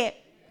Jesus said?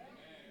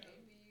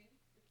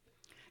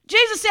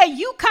 Jesus said,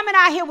 you coming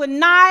out here with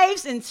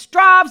knives and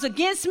straws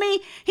against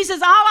me? He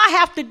says, all I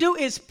have to do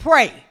is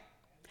pray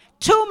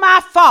to my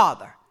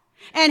Father,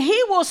 and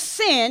he will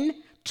send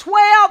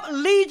 12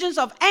 legions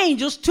of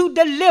angels to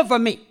deliver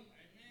me.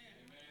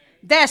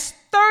 That's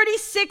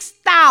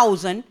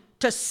 36,000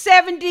 to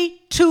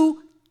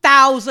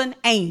 72,000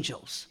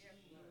 angels.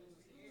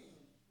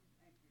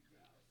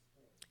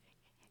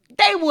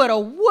 They would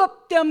have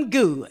whooped them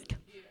good.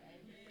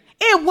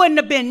 It wouldn't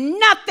have been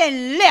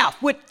nothing left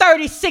with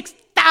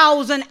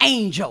 36,000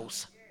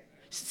 angels.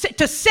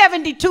 to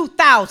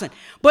 72,000.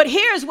 But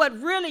here's what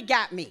really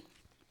got me.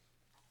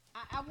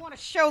 I want to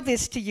show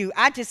this to you.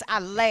 I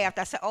laughed.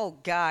 I said, oh,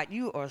 God,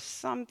 you are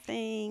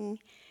something.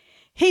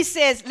 He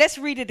says, let's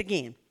read it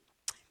again.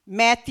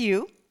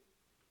 Matthew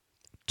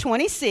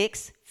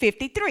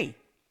 26:53.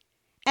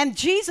 And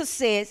Jesus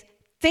says,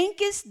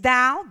 thinkest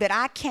thou that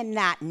I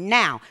cannot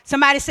now?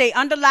 Somebody say,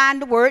 underline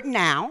the word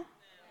now.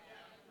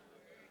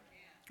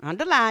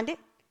 Underlined it.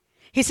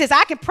 He says,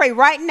 I can pray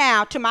right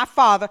now to my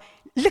Father.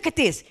 Look at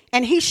this.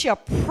 And he shall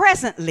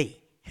presently.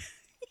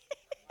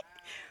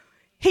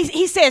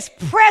 He says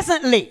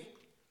presently.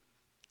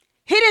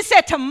 He didn't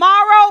say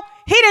tomorrow.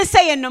 He didn't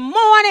say in the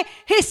morning.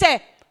 He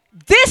said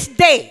this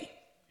day.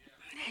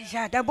 He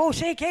said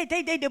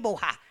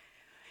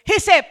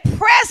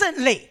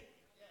presently.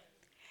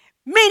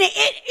 Meaning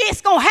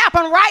it's going to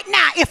happen right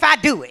now if I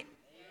do it.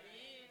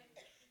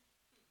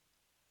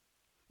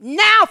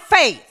 Now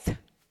faith.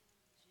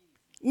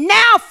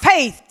 Now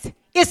faith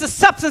is the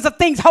substance of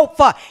things hoped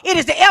for. It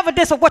is the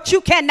evidence of what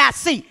you cannot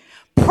see.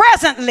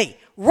 Presently,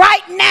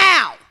 right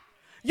now,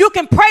 you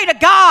can pray to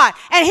God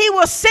and he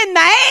will send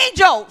the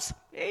angels.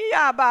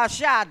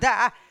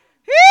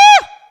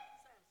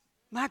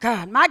 My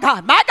God, my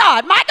God, my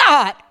God, my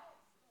God.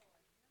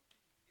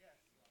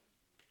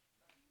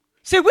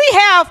 See,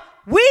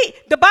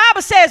 the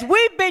Bible says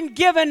we've been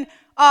given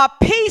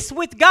peace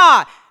with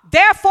God.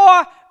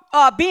 Therefore,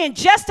 being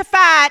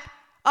justified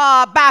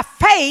by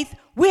faith,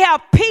 we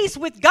have peace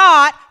with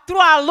God through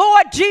our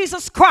Lord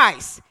Jesus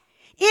Christ,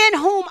 in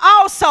whom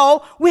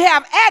also we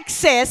have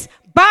access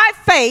by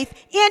faith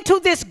into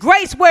this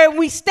grace where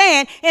we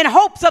stand in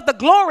hopes of the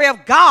glory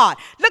of God.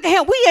 Look at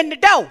him. We in the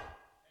door.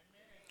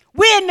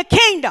 We in the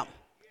kingdom.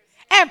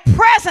 And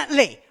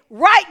presently,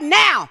 right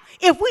now,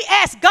 if we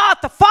ask God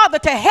the Father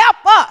to help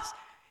us,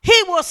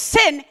 he will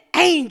send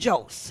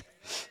angels.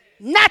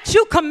 Not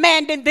you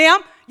commanding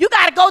them. You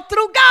got to go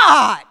through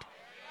God.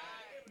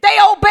 They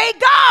obey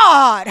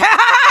God.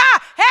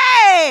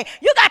 Hey,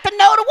 you got to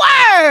know the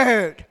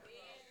word.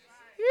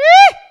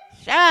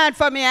 Shine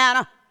for me,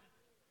 Anna.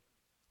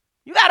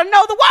 You got to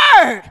know the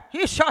word.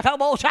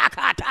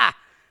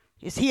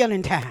 It's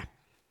healing time.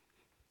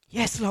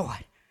 Yes,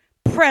 Lord.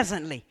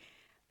 Presently.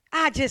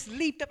 I just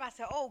leaped up. I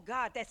said, oh,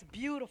 God, that's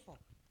beautiful.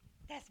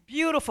 That's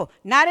beautiful.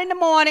 Not in the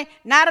morning,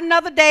 not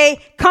another day.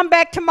 Come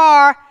back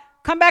tomorrow.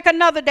 Come back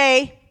another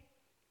day.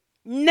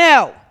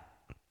 No.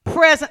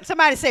 Present.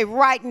 Somebody say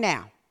right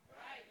now.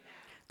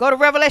 Go to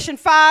Revelation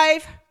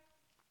 5.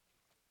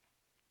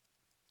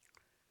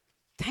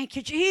 Thank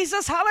you,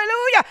 Jesus.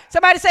 Hallelujah.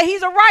 Somebody say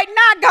he's a right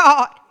now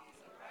God.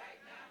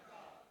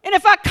 And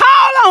if I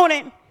call on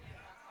him,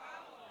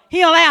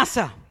 he'll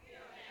answer.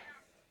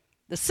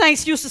 The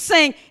saints used to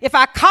sing, if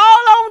I call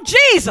on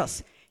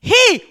Jesus,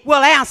 he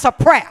will answer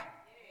prayer.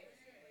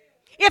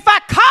 If I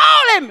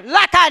call him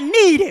like I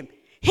need him,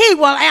 he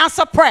will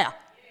answer prayer.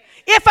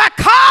 If I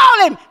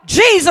call him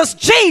Jesus,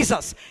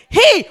 Jesus,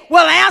 he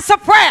will answer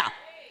prayer.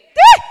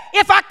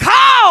 If I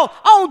call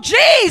on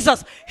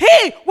Jesus,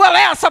 he will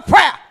answer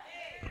prayer.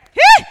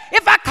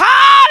 If I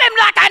call him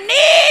like I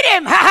need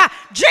him,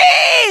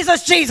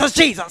 Jesus, Jesus,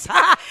 Jesus,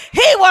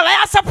 he will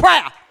answer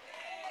prayer.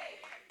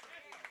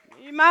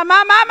 I'm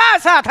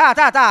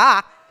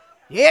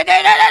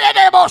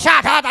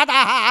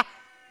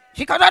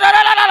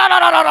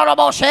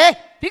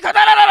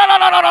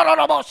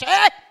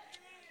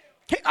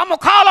going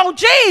to call on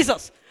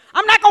Jesus.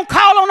 I'm not going to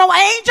call on no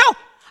angel.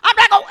 I'm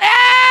not going,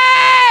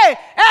 hey,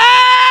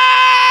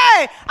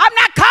 I'm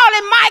not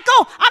calling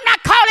Michael. I'm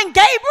not calling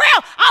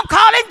Gabriel. I'm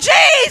calling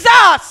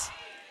Jesus.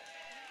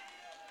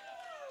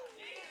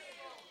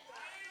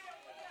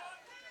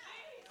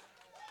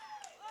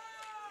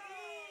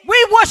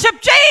 We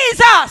worship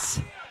Jesus,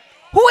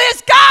 who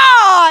is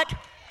God.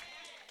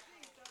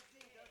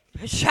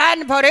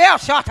 Shine for the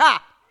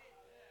shot.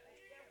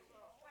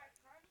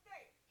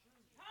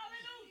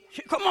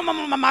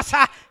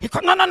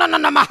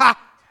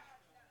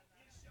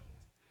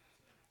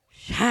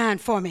 Shine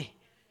for me.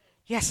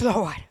 Yes,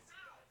 Lord.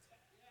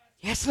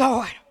 Yes,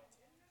 Lord.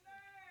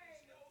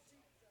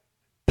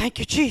 Thank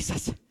you,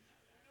 Jesus.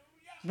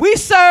 We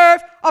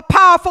serve a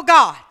powerful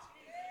God.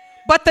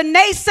 But the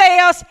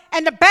naysayers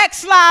and the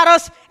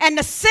backsliders and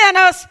the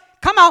sinners,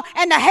 come on,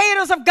 and the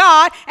haters of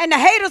God and the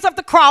haters of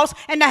the cross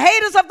and the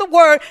haters of the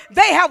word,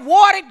 they have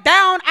watered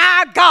down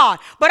our God.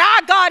 But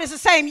our God is the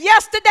same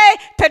yesterday,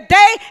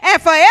 today,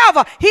 and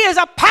forever. He is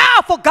a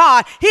powerful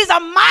God. He's a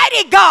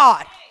mighty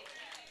God.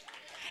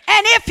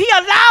 And if he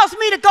allows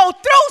me to go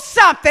through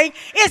something,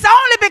 it's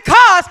only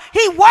because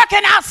he's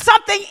working out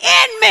something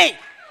in me.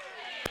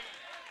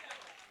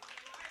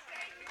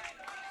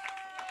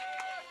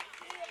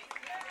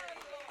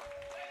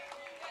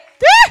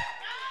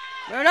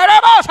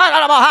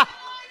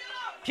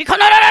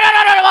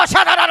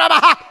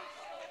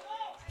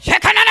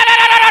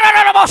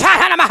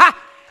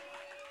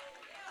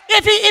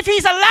 If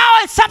he's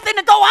allowing something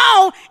to go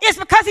on, it's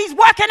because he's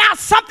working out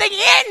something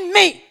in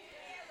me.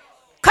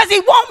 Because he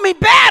wants me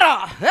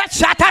better.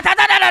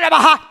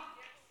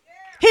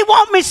 He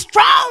wants me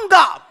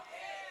stronger.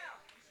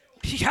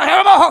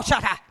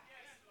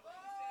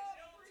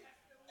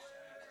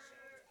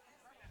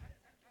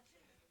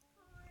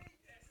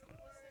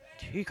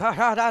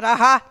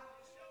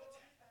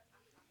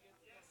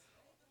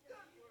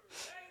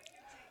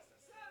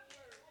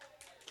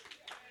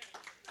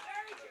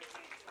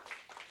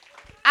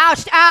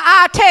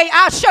 I'll tell you,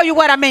 I'll show you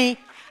what I mean.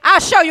 I'll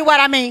show you what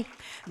I mean.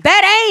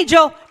 That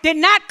angel did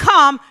not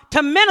come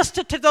to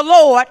minister to the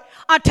Lord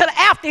until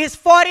after his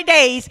 40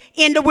 days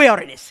in the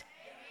wilderness.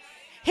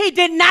 He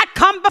did not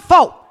come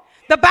before.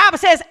 The Bible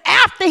says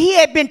after he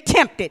had been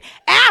tempted,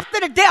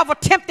 after the devil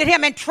tempted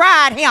him and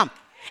tried him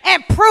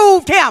and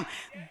proved him,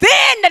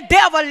 then the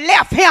devil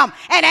left him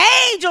and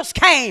angels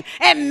came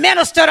and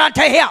ministered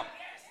unto him.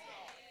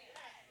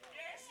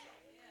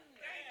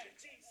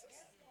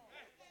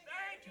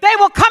 They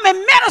will come and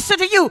minister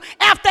to you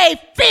after a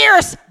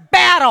fierce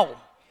battle.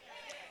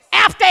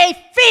 After a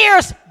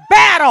fierce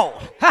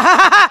battle.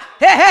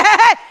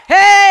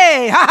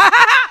 Hey.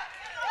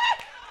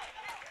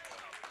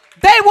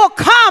 They will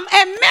come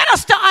and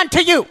minister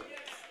unto you.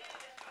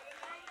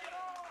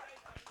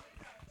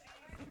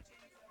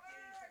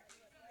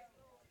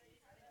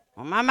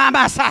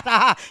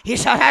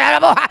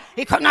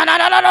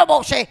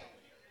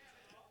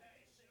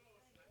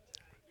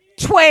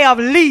 "12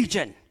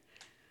 legion.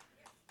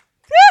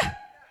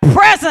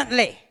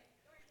 Presently,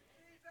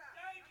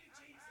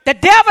 the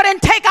devil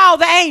didn't take all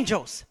the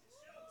angels.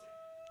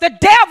 The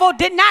devil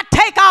did not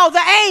take all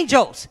the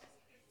angels.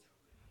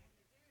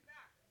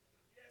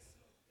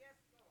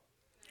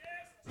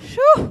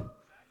 Whew. Woo.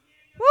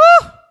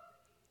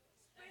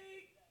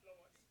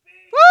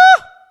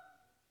 Woo.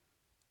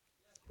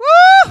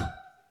 Woo.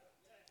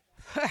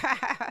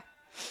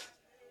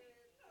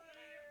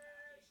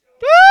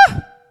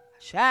 Woo.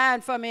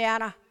 Shine for me,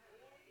 Anna.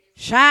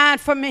 Shine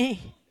for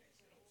me.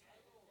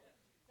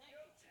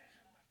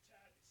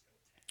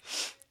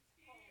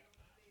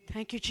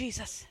 Thank you,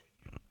 Jesus.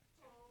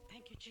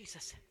 Thank you,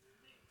 Jesus.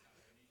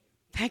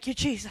 Thank you,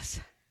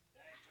 Jesus.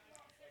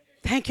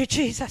 Thank you,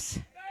 Jesus.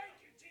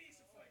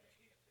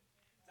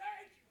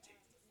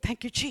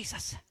 Thank you,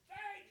 Jesus.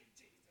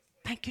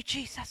 Thank you,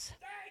 Jesus.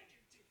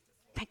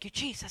 Thank you,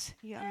 Jesus.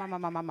 Yeah,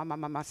 mama,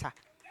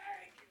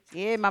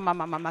 yeah,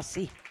 mama,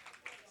 see.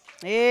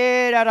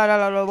 Eh, da da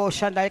da da da,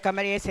 Shandai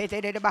Kamaria said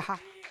the Baha.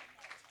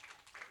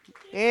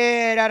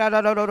 Eh, da da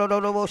da da da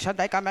da,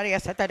 Shandai Kamaria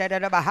said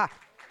the Baha.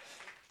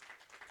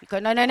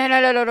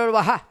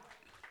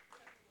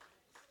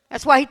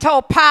 That's why he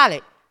told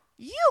Pilate,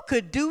 you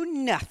could do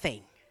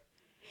nothing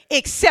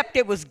except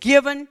it was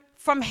given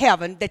from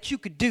heaven that you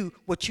could do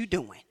what you're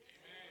doing.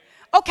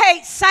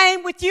 Okay,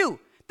 same with you.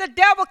 The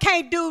devil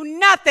can't do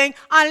nothing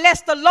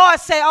unless the Lord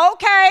say,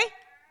 okay,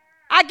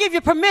 I give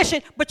you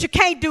permission, but you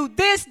can't do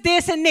this,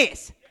 this, and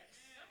this.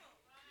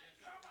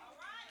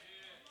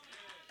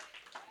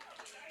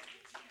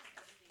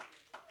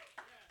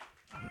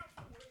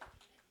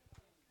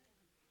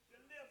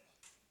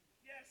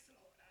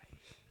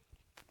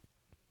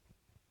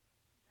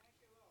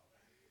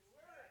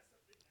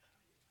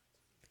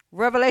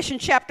 Revelation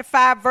chapter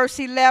 5, verse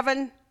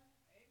 11.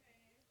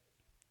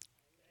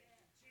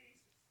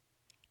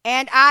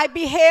 And I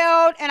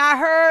beheld and I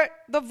heard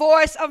the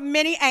voice of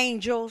many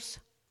angels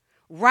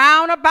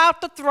round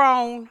about the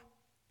throne,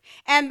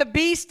 and the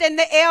beast and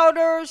the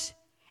elders,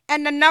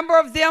 and the number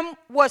of them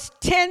was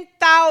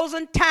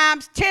 10,000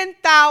 times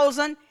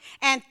 10,000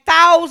 and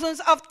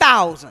thousands of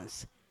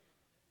thousands.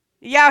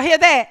 Y'all hear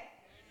that?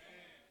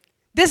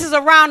 This is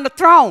around the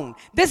throne.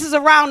 This is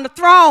around the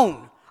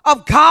throne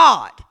of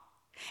God.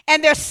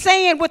 And they're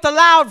saying with a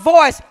loud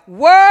voice,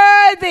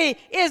 worthy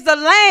is the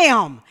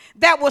Lamb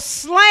that was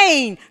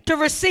slain to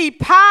receive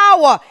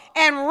power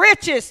and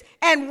riches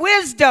and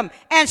wisdom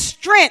and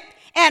strength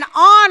and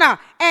honor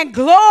and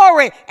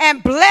glory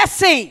and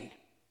blessing.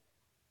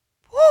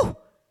 Whew.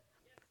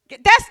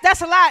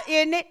 That's a lot,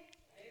 isn't it?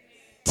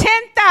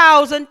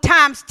 10,000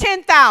 times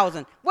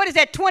 10,000. What is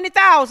that,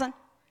 20,000?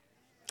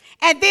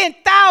 And then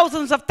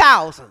thousands of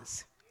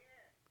thousands.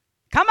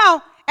 Come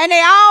on. And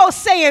they all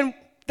saying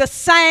the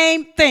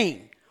same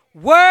thing.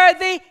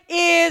 Worthy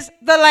is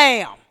the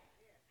Lamb.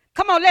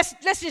 Come on, let's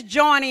just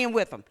join in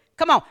with them.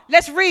 Come on,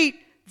 let's read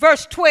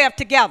verse 12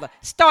 together,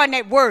 starting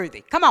at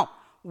worthy. Come on.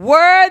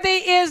 Worthy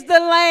is the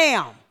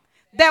Lamb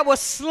that was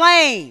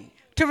slain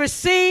to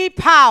receive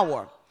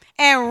power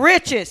and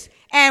riches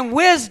and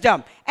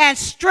wisdom and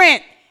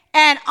strength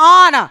and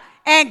honor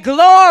and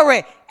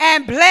glory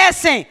and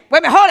blessing. Wait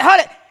a minute, hold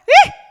it.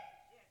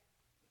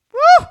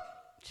 Woo!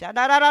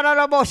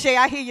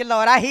 I hear you,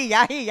 Lord. I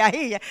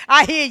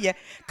hear you.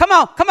 Come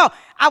on.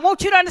 I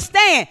want you to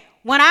understand,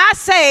 when I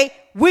say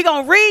we're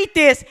going to read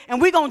this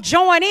and we're going to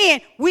join in,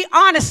 we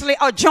honestly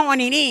are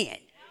joining in.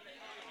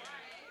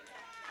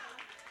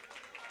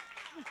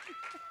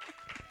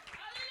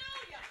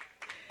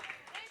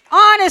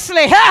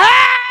 Honestly,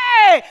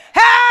 hey,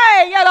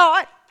 yeah,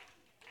 Lord.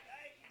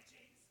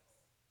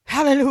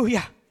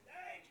 Hallelujah.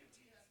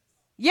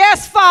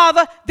 Yes,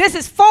 Father, this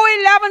is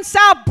 411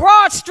 South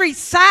Broad Street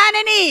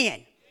signing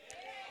in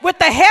with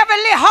the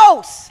heavenly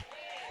hosts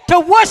to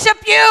worship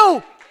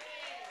you.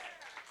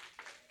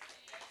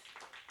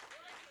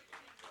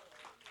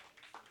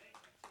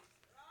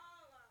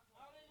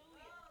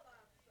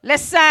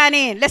 Let's sign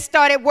in. Let's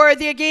start at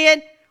worthy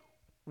again.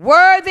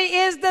 Worthy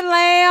is the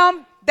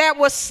Lamb that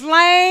was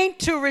slain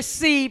to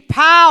receive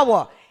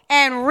power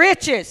and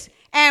riches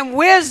and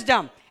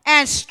wisdom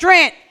and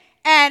strength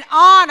and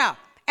honor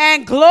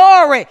and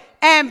glory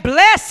and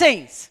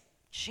blessings.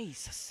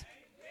 Jesus.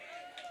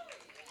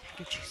 Thank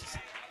you, Jesus.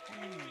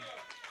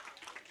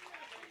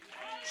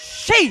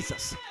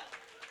 Jesus.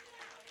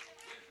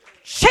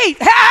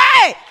 Jesus.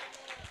 Hey!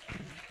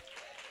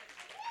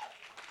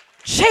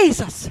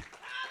 Jesus.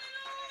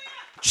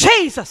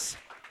 Jesus.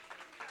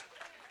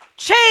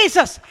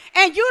 Jesus.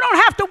 And you don't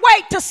have to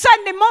wait till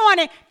Sunday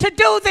morning to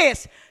do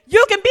this.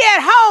 You can be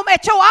at home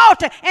at your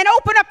altar and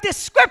open up this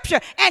scripture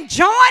and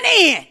join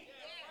in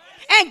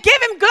and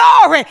give him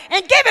glory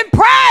and give him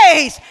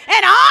praise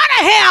and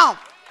honor him.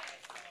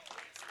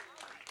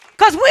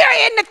 Because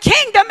we're in the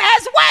kingdom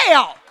as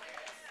well.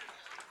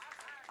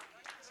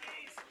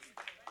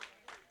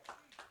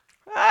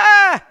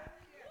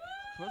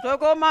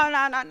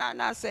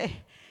 Say,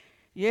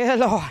 yeah,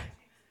 Lord.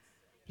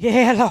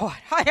 Yeah, Lord.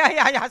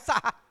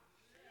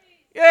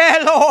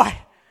 Yeah, Lord.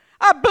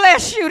 I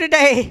bless you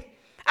today.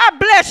 I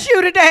bless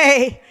you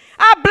today.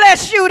 I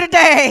bless you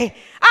today.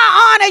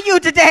 I honor you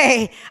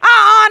today.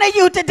 I honor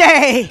you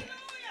today.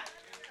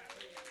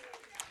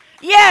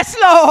 Yes,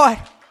 Lord.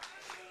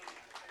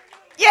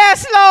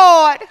 Yes,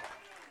 Lord.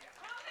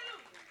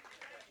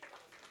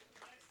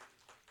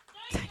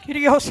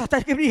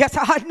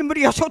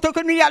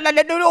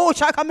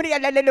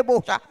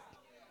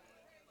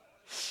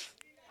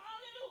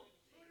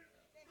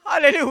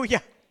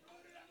 Hallelujah.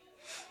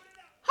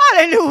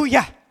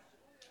 Hallelujah.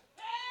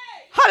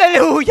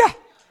 Hallelujah.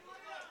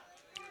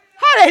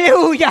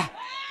 Hallelujah.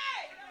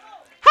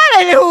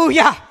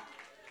 Hallelujah.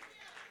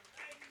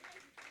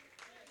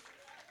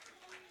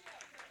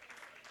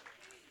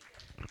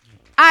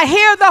 I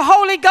hear the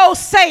Holy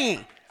Ghost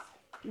saying,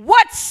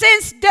 what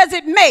sense does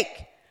it make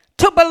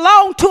to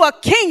belong to a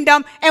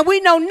kingdom and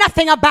we know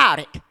nothing about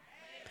it?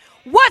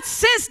 What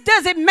sense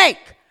does it make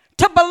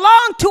to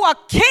belong to a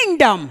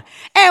kingdom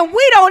and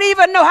we don't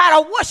even know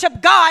how to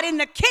worship God in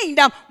the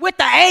kingdom with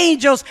the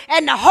angels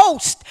and the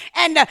host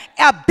and the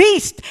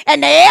beast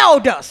and the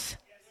elders?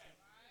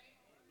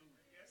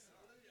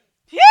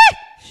 Yeah.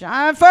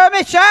 Shine for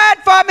me, shine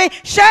for me,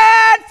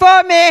 shine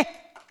for me.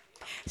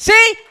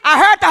 See, I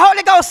heard the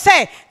Holy Ghost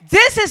say,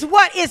 this is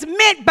what is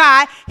meant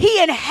by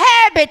he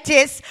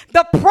inhabits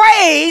the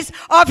praise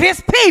of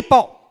his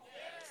people.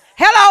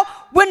 Hello,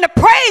 when the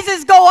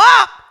praises go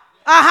up,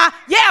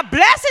 yeah,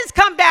 blessings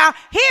come down.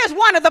 Here's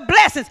one of the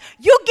blessings.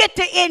 You get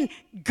to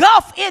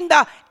engulf in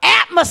the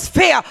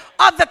atmosphere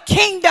of the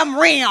kingdom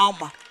realm.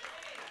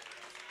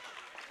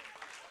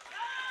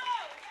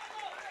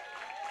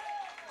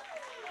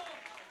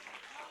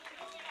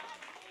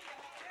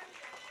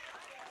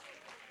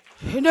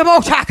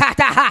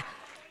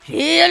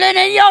 Healing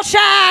in your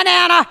shine,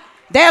 Anna.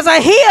 There's a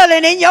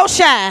healing in your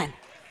shine.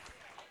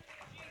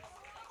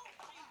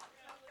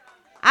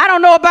 I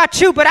don't know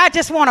about you, but I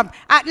just want to,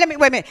 wait a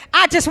minute.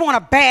 I just want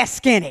to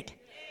bask in it.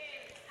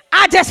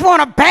 I just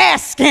want to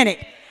bask in it.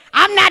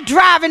 I'm not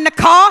driving the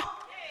car.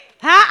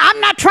 I'm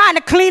not trying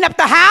to clean up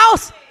the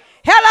house.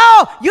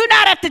 Hello, you're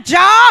not at the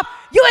job.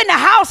 You're in the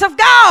house of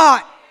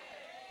God.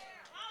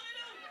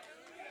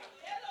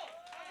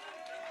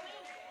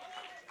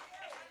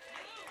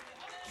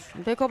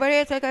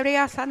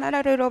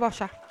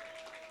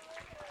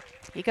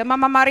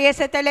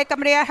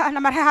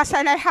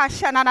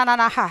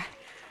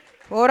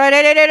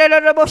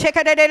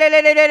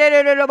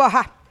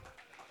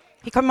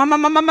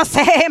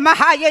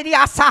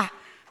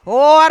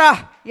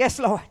 Yes,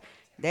 Lord.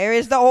 There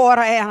is the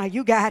order, Anna.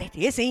 You got it.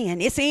 It's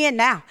in. It's in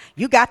now.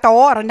 You got the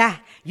order now.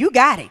 You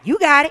got it. You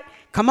got it.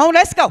 Come on,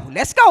 let's go.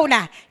 Let's go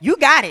now. You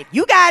got it.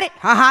 You got it.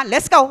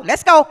 Let's go.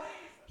 Let's go.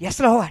 Yes,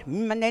 Lord.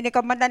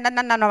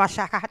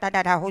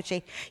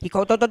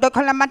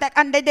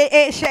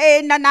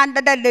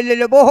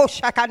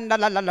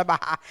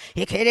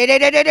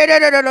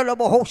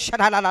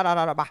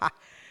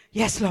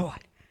 Yes, Lord.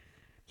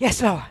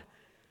 Yes, Lord.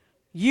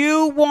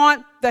 You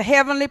want the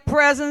heavenly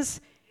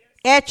presence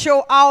at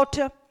your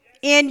altar,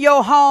 in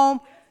your home.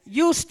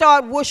 You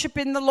start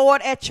worshiping the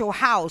Lord at your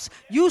house.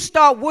 You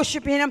start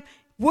worshiping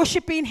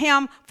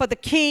him for the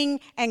King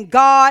and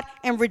God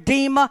and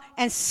Redeemer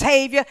and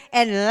Savior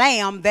and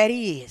Lamb that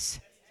he is.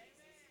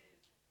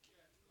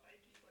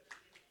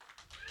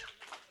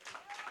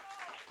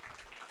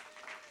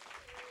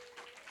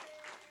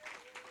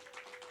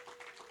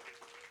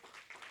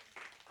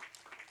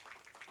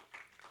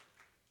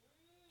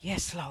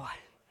 Yes, Lord.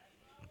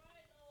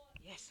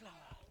 Yes, Lord.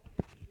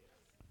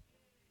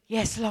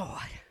 Yes,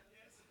 Lord.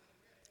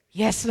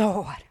 Yes,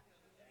 Lord.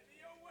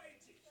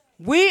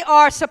 We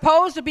are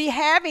supposed to be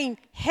having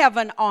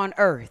heaven on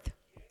earth.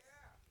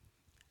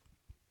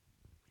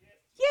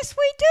 Yes,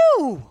 we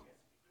do.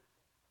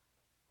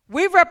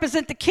 We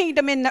represent the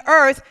kingdom in the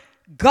earth.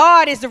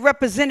 God is the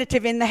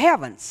representative in the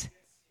heavens.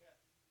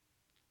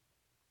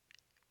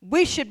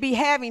 We should be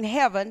having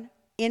heaven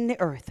in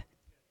the earth.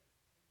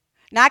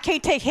 Now, I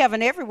can't take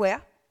heaven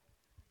everywhere.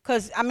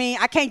 Because, I mean,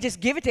 I can't just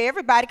give it to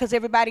everybody because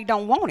everybody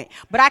don't want it.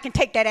 But I can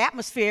take that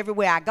atmosphere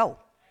everywhere I go.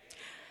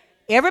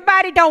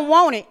 Everybody don't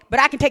want it, but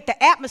I can take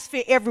the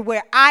atmosphere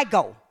everywhere I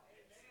go.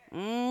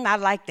 I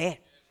like that.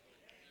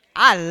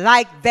 I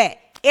like that.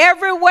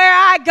 Everywhere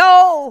I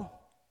go,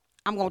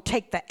 I'm going to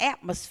take the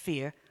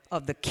atmosphere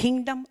of the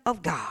kingdom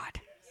of God.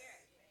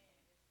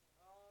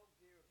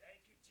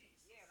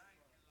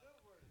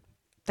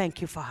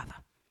 Thank you, Father.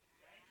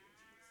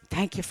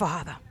 Thank you,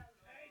 Father.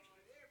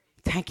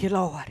 Thank you,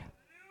 Lord.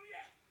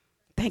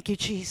 Thank you,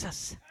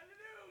 Jesus.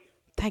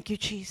 Thank you,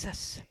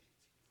 Jesus.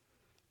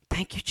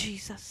 Thank you,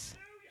 Jesus.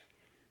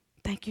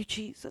 Thank you,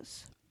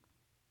 Jesus.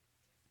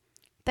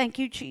 Thank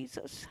you,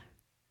 Jesus.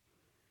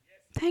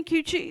 Thank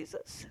you,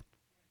 Jesus.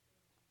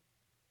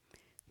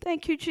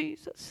 Thank you,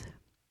 Jesus.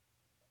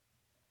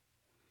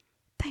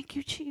 Thank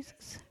you,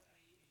 Jesus.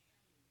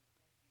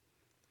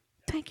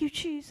 Thank you,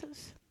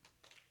 Jesus.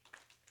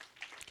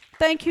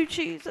 Thank you,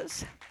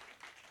 Jesus.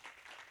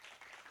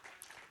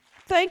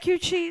 Thank you,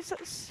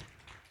 Jesus.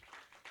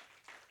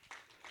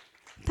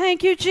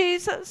 Thank you,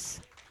 Jesus.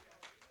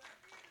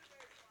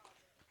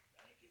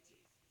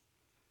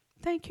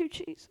 Thank you,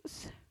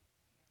 Jesus.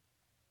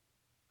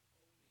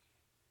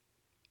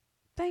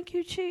 Thank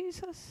you,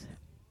 Jesus.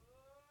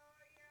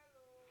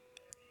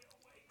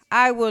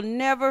 I will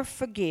never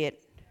forget.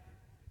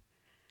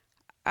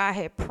 I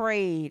had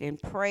prayed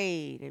and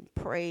prayed and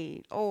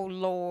prayed. Oh,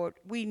 Lord,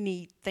 we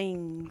need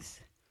things.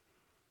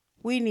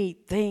 We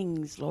need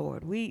things,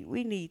 Lord. We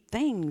need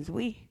things.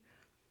 We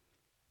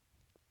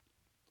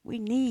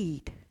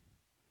need.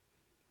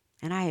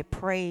 And I had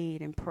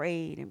prayed and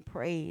prayed and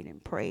prayed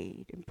and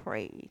prayed and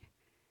prayed.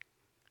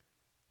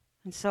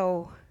 And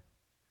so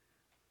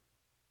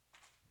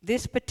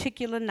this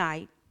particular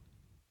night,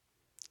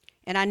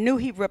 and I knew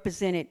he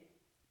represented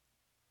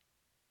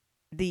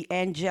the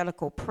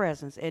angelical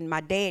presence. And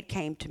my dad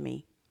came to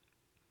me.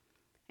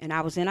 And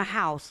I was in a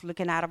house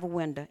looking out of a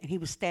window, and he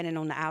was standing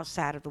on the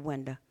outside of the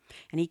window.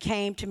 And he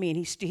came to me, and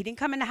he didn't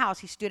come in the house.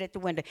 He stood at the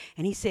window,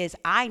 and he says,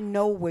 I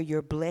know where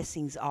your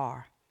blessings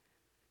are.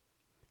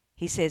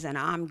 He says, and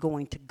I'm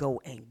going to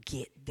go and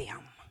get them.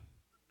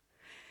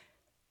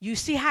 You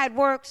see how it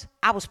works?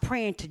 I was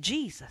praying to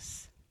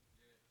Jesus.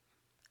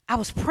 I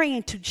was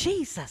praying to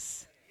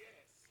Jesus,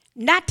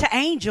 not to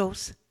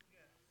angels.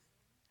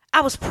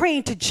 I was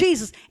praying to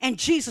Jesus, and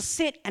Jesus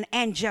sent an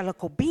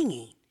angelical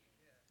being.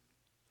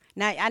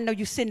 Now, I know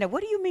you're sitting there,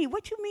 what do you mean?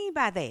 What you mean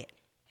by that?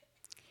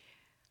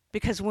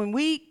 Because when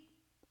we,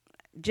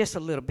 just a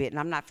little bit, and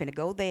I'm not finna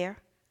go there,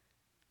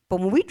 but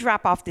when we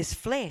drop off this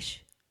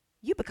flesh,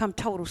 you become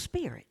total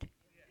spirit.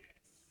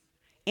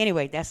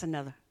 Anyway, that's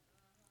another.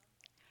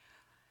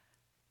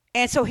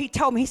 And so he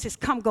told me, he says,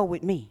 come go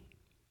with me.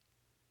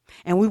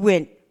 And we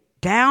went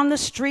down the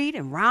street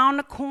and round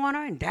the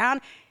corner and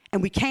down,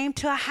 and we came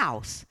to a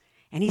house.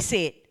 And he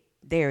said,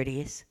 there it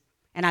is.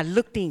 And I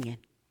looked in.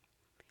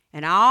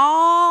 And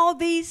all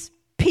these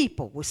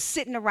people were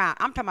sitting around.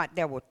 I'm talking about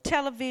there were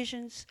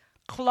televisions,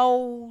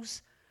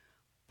 clothes,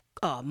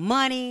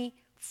 money,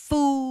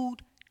 food,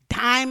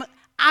 diamond.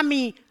 I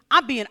mean,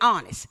 I'm being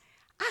honest.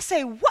 I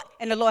say, what?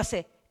 And the Lord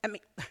said,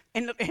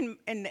 and the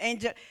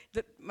angel,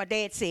 my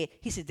dad said,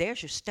 he said,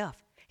 there's your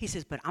stuff. He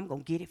says, but I'm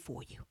going to get it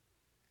for you.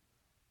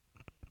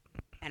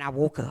 And I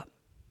woke up.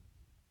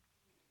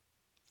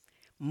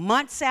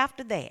 Months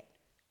after that,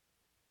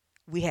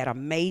 we had a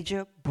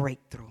major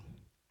breakthrough.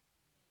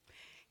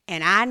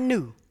 And I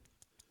knew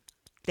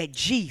that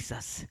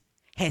Jesus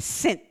had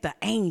sent the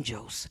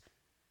angels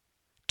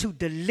to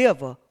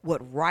deliver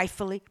what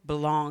rightfully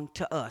belonged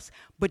to us.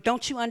 But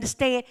don't you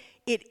understand?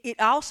 It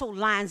also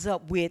lines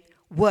up with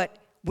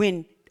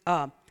when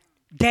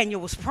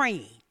Daniel was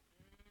praying.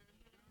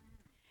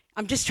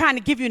 I'm just trying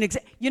to give you an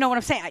example. You know what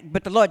I'm saying?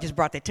 But the Lord just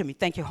brought that to me.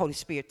 Thank you, Holy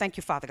Spirit. Thank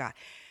you, Father God.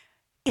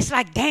 It's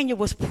like Daniel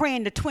was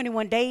praying the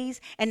 21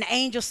 days, and the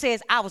angel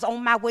says, I was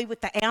on my way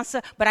with the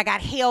answer, but I got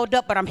held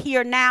up, but I'm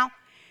here now.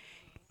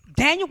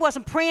 Daniel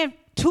wasn't praying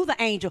to the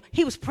angel.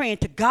 He was praying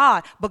to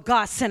God, but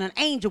God sent an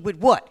angel with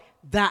what?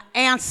 The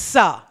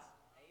answer.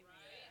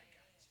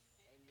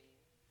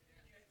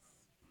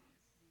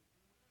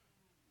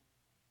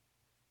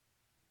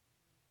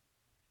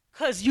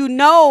 Because you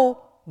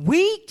know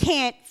we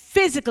can't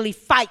physically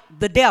fight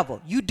the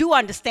devil. You do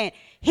understand.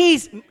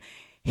 He's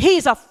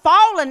a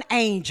fallen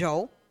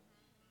angel,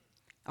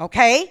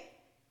 okay?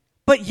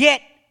 But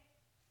yet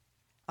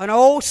an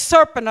old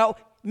serpent,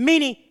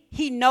 meaning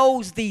he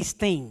knows these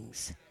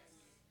things.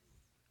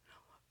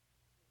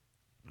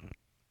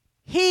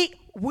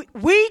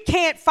 We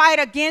can't fight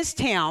against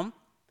him,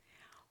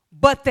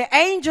 but the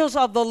angels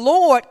of the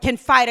Lord can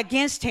fight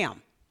against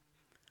him.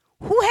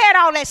 Who had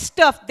all that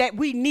stuff that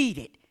we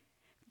needed?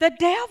 The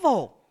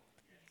devil.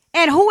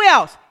 And who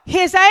else?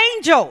 His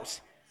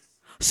angels.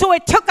 So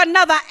it took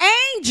another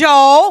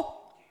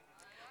angel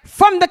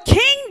from the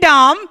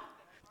kingdom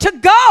to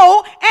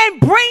go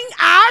and bring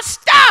our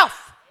stuff.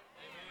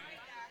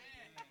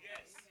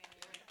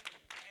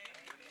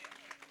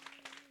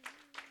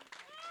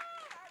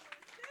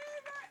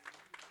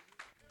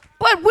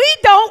 But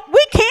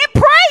we can't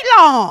pray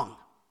long.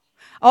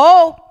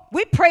 Oh,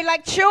 we pray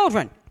like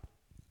children.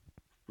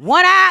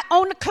 One eye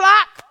on the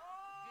clock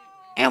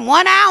and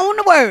one eye on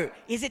the word.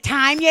 Is it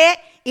time yet?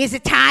 Is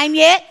it time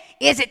yet?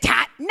 Is it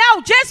time?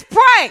 No, just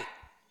pray.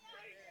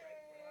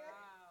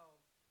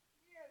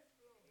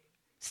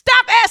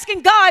 Stop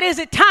asking God, is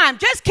it time?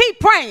 Just keep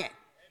praying.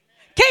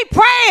 Keep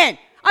praying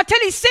until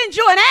he sends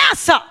you an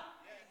answer.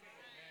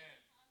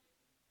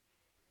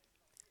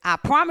 I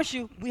promise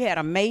you, we had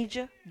a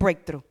major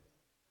breakthrough.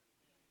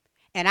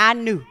 And I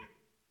knew.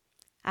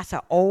 I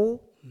said,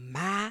 oh,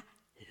 my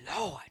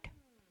Lord.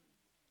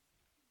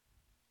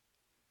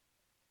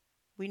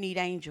 We need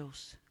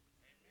angels.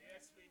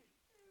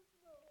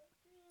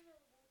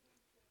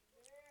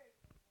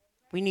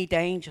 We need the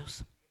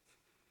angels.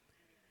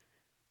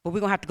 But we're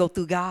going to have to go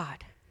through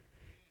God.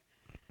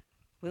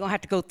 We're going to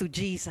have to go through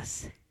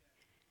Jesus.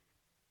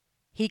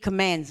 He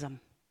commands them.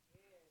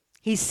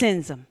 He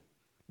sends them.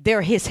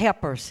 They're his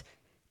helpers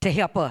to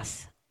help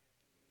us.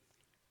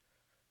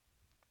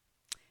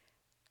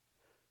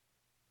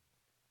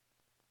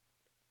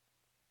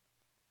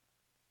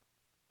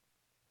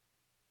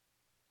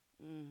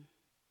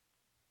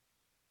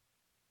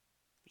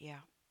 Yeah.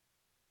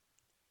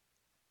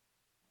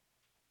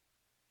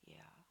 Yeah.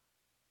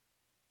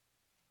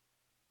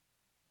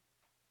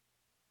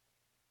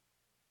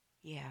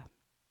 Yeah.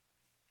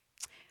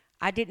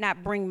 I did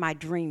not bring my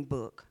dream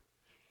book.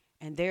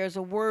 And there's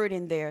a word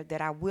in there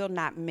that I will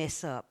not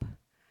mess up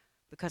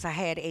because I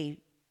had a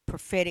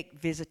prophetic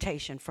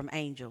visitation from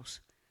angels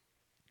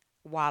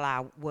while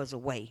I was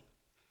away.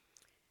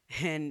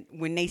 And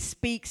when they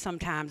speak,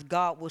 sometimes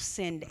God will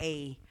send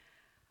he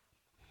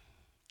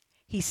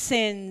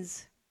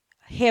sends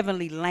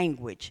heavenly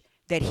language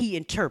that he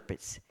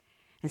interprets.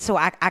 And so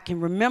I can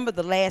remember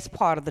the last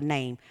part of the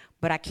name,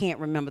 but I can't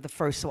remember the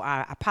first. So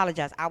I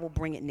apologize. I will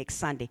bring it next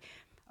Sunday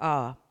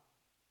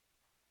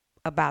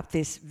about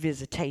this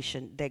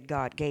visitation that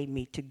God gave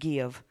me to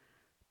give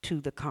to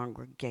the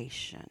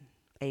congregation.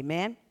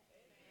 Amen?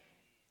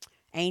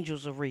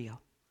 Angels are real,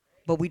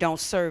 but we don't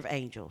serve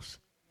angels.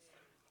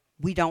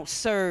 We don't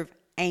serve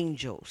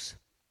angels.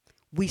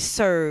 We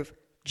serve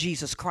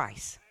Jesus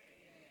Christ.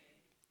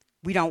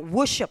 We don't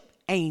worship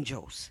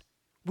angels.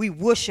 We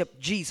worship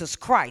Jesus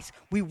Christ.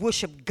 We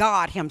worship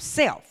God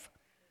himself.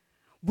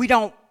 We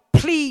don't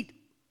plead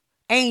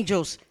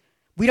angels.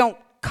 We don't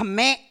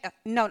command.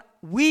 No,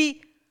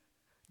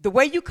 the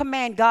way you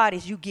command God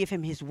is you give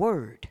him his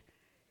word.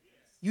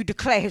 You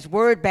declare his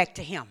word back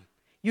to him.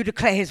 You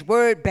declare his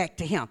word back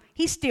to him.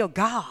 He's still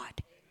God.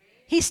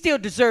 He still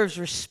deserves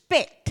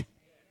respect.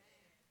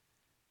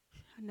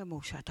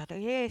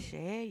 Yes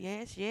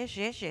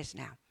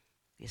now.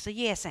 It's a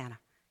yes, Anna.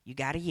 You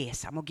got a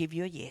yes. I'm going to give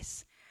you a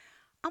yes.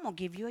 I'm going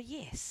to give you a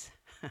yes.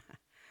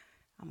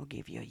 I'm going to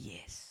give you a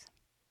yes.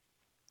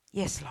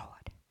 Yes,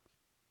 Lord.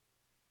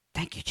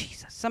 Thank you,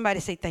 Jesus. Somebody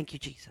say thank you,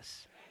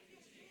 Jesus.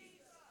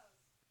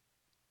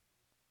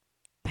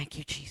 Thank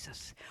you,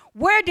 Jesus.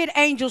 Where did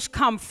angels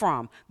come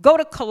from? Go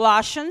to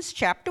Colossians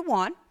chapter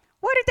 1.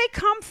 Where did they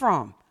come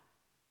from?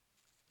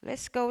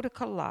 Let's go to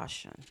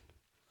Colossians.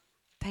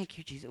 Thank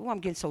you, Jesus. Oh, I'm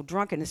getting so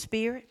drunk in the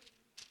spirit.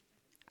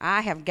 I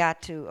have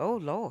got to, oh,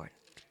 Lord.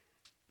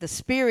 The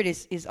spirit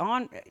is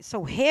on,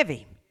 so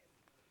heavy.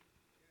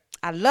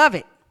 I love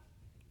it.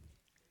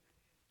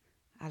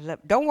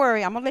 Don't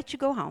worry, I'm going to let you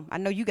go home. I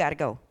know you got to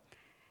go.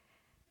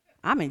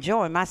 I'm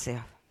enjoying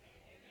myself.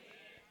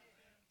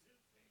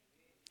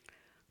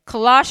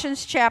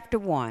 Colossians chapter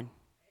 1,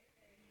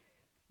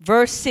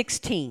 verse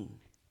 16.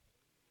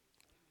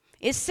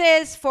 It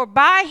says, for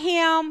by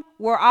him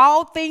were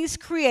all things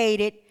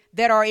created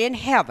that are in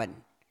heaven.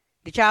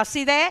 Did y'all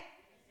see that?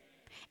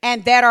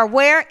 And that are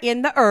where?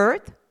 In the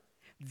earth,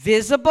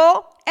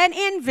 visible and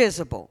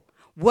invisible,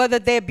 whether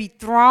there be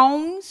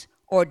thrones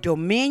or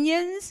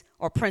dominions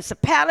or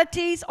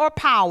principalities or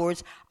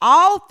powers,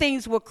 all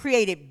things were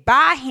created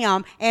by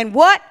him and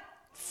what?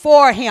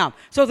 For him.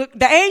 So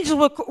the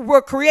angels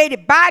were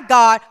created by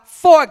God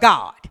for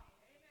God.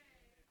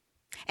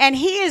 And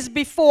he is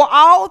before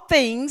all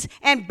things,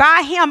 and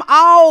by him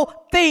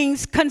all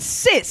things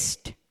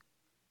consist.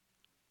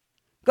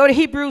 Go to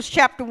Hebrews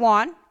chapter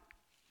 1.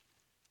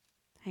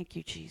 Thank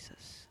you,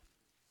 Jesus.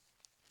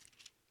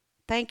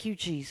 Thank you,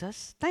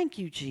 Jesus. Thank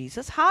you,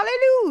 Jesus.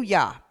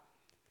 Hallelujah.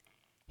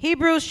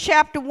 Hebrews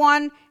chapter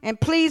 1,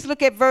 and please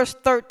look at verse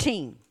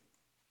 13.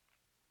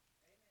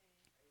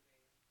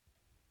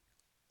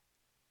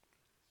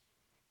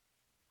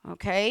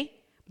 Okay.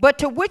 But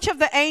to which of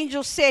the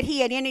angels said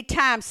he at any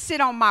time, sit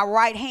on my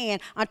right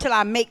hand until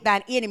I make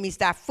thine enemies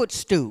thy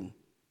footstool?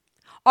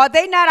 Are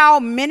they not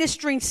all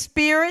ministering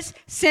spirits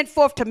sent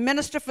forth to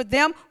minister for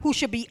them who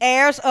should be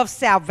heirs of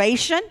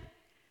salvation?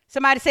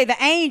 Somebody say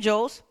the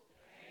angels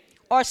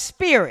are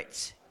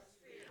spirits,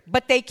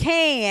 but they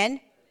can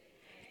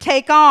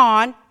take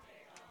on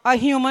a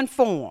human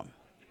form.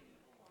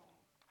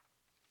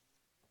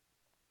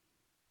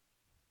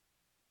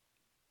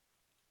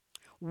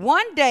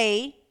 One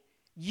day,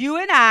 you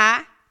and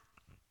I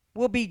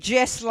will be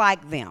just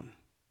like them.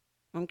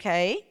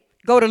 Okay?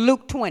 Go to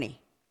Luke 20.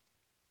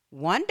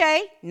 One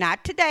day,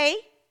 not today,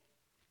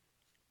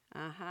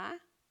 Uh-huh.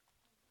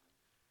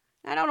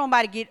 Now, don't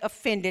nobody get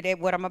offended at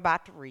what I'm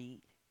about to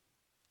read.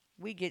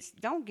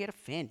 Don't get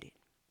offended.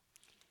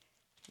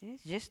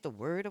 It's just the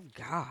word of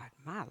God,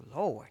 my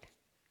Lord.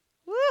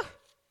 Woo!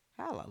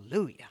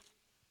 Hallelujah.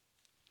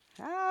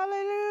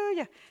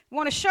 Hallelujah. I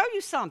want to show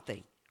you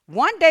something.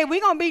 One day we're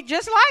going to be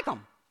just like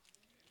them.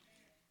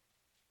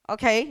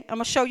 Okay, I'm going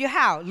to show you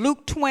how.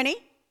 Luke 20.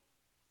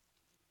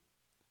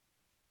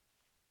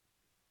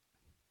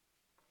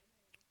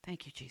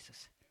 Thank you,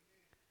 Jesus.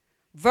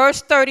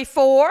 Verse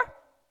 34.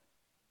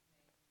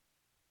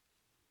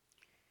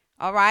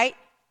 All right.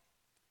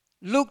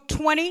 Luke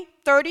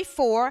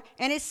 20:34,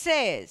 and it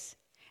says,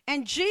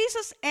 and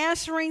Jesus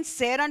answering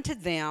said unto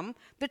them,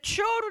 the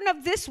children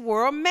of this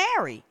world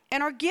marry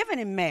and are given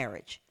in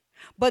marriage.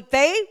 But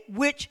they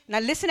which, now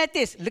listen at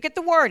this, look at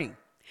the wording.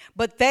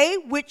 But they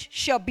which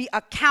shall be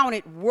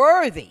accounted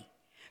worthy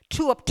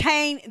to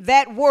obtain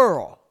that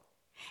world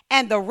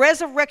and the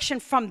resurrection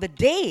from the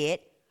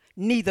dead,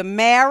 neither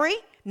marry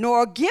nor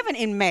are given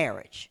in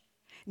marriage,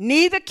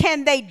 neither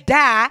can they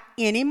die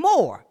any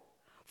more,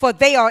 for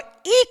they are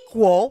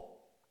equal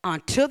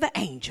unto the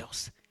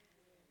angels.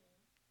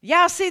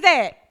 Y'all see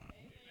that?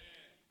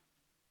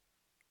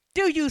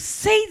 Do you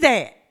see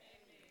that?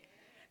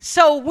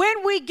 So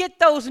when we get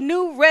those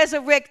new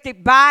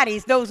resurrected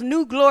bodies, those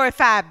new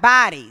glorified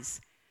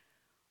bodies,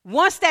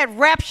 once that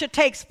rapture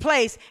takes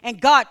place and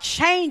God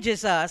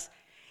changes us,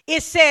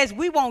 it says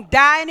we won't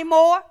die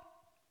anymore.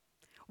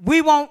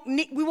 We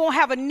won't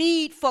have a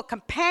need for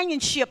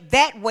companionship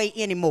that way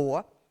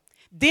anymore.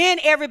 Then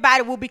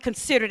everybody will be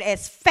considered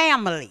as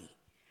family,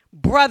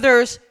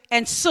 brothers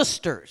and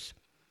sisters,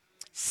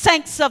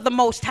 saints of the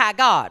Most High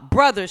God,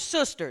 brothers,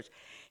 sisters.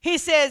 He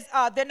says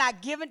they're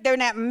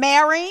not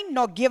marrying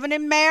nor given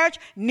in marriage,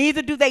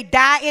 neither do they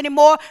die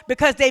anymore,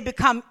 because they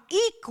become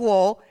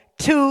equal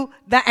to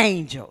the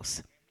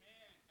angels.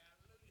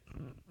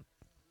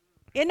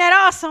 Isn't that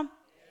awesome?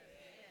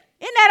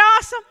 Isn't that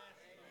awesome?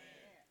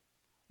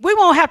 We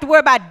won't have to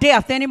worry about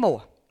death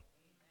anymore.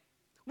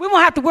 We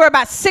won't have to worry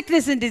about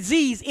sickness and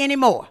disease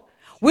anymore.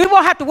 We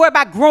won't have to worry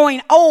about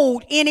growing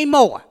old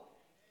anymore.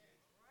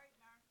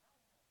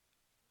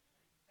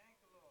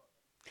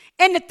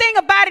 And the thing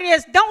about it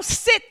is, don't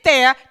sit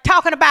there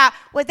talking about,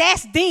 well,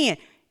 that's then.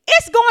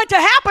 It's going to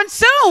happen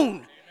soon.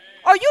 Amen.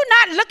 Are you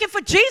not looking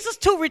for Jesus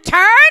to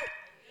return?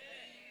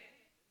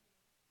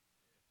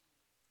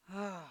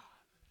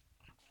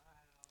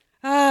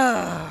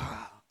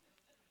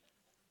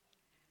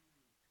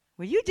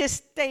 Will you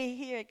just stay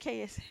here at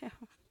KSM?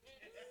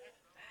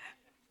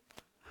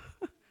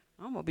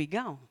 I'm going to be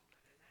gone.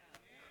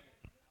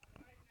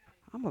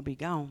 I'm going to be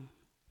gone.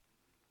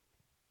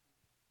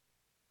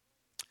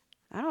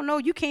 I don't know.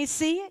 You can't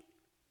see it.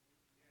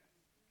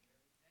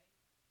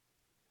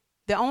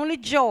 The only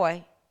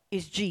joy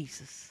is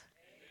Jesus.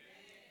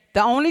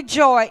 The only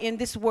joy in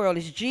this world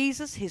is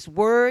Jesus, his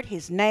word,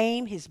 his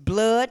name, his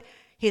blood,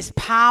 his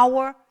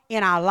power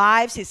in our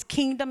lives, his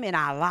kingdom in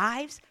our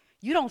lives.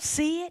 You don't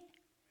see it?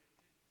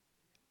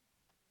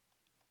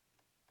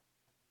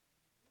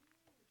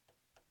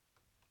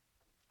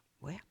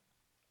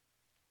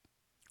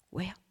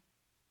 Well,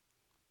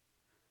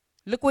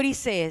 look what he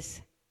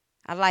says.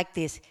 I like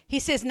this. He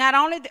says, not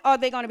only are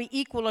they going to be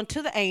equal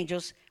unto the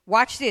angels,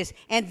 watch this.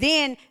 And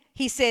then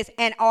he says,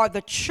 and are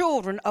the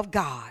children of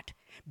God,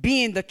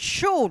 being the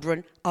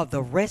children of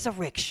the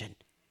resurrection.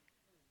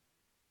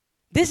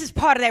 This is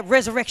part of that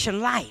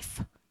resurrection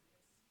life.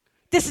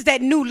 This is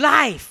that new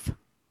life.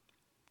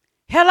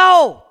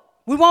 Hello.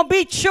 We won't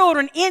be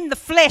children in the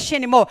flesh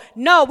anymore.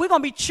 No, we're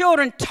going to be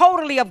children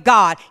totally of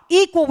God,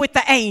 equal with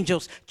the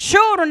angels,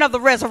 children of the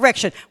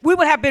resurrection. We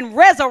will have been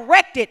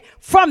resurrected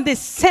from this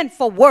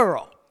sinful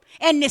world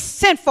and this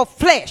sinful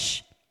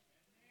flesh.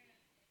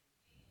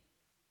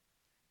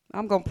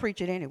 I'm going to preach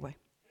it anyway.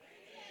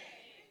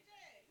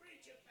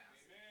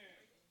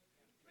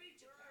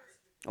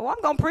 Oh,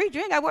 I'm going to preach.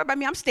 You ain't got to worry about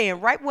me. I'm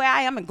staying right where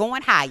I am and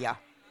going higher.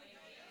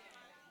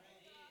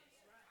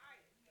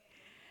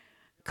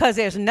 Because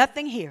there's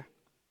nothing here.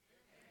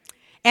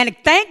 And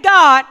thank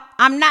God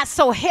I'm not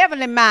so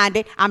heavenly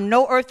minded. I'm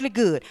no earthly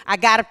good. I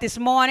got up this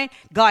morning.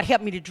 God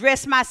helped me to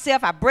dress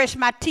myself. I brushed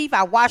my teeth.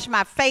 I washed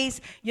my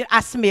face. I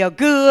smell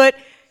good.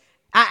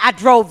 I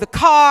drove the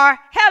car.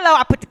 Hello.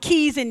 I put the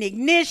keys in the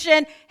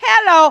ignition.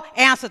 Hello.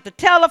 Answered the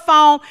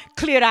telephone.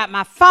 Cleared out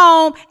my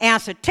phone.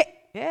 Answered.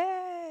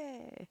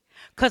 Yeah.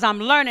 Because I'm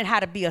learning how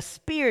to be a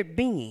spirit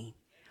being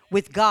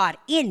with God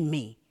in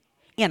me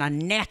in a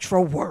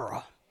natural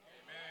world.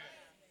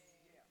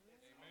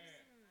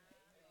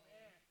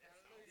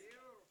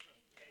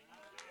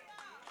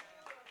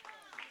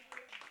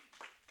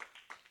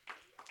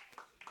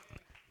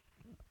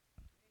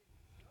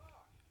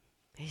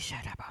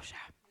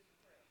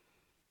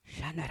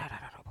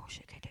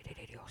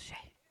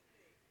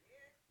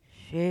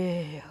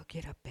 Yeah,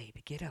 get up,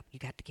 baby. Get up. You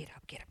got to get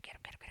up. Get up, get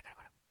up, get up, get up, get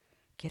up.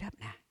 Get up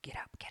now. Get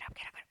up, get up,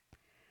 get up,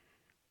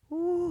 get up.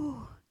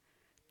 Ooh.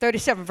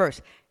 37th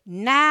verse.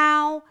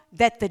 Now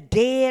that the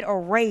dead are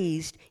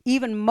raised,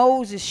 even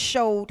Moses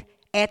showed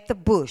at the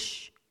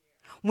bush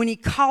when he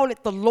called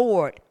it the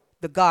Lord,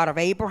 the God of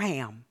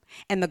Abraham,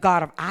 and the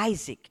God of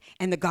Isaac,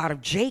 and the God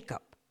of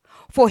Jacob.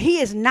 For he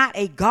is not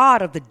a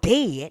God of the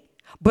dead,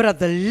 but of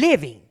the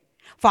living.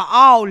 For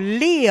all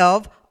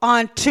live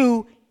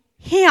unto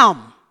him.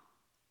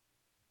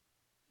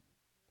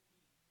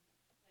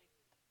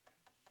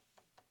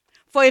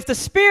 For if the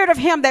spirit of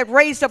him that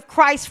raised up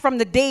Christ from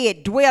the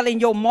dead dwell in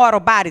your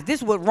mortal bodies, this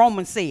is what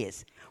Romans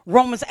says,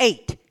 Romans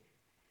 8.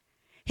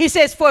 He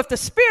says, for if the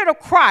spirit of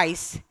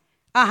Christ,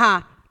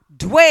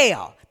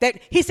 dwell,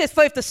 he says,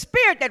 for if the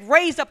spirit that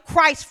raised up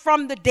Christ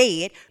from the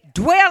dead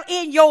dwell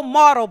in your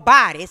mortal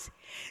bodies,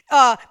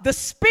 the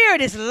spirit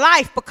is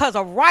life because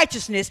of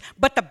righteousness,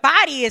 but the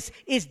body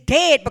is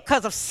dead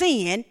because of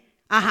sin.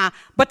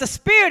 But the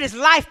spirit is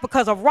life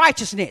because of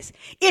righteousness.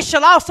 It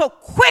shall also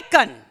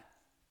quicken.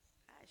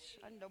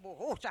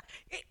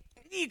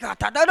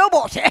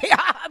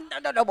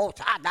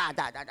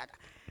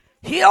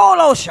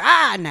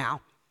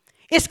 Now,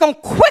 it's going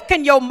to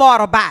quicken your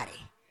mortal body.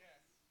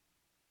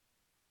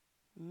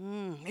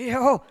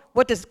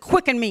 What does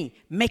quicken mean?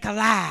 Make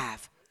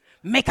alive.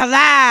 Make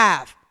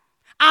alive.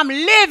 I'm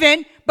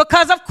living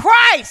because of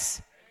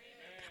Christ.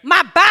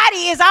 My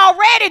body is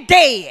already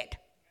dead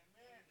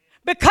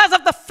because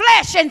of the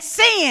flesh and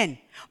sin.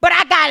 But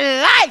I got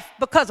life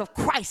because of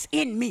Christ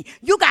in me.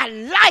 You got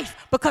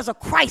life because of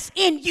Christ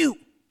in you.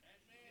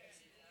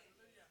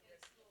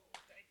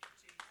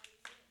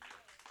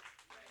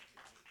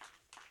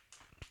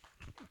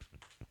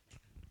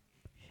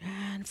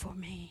 Shine for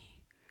me.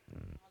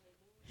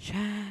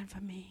 Shine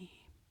for me.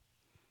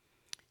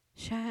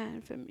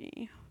 Shine for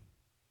me.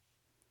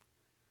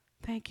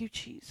 Thank you,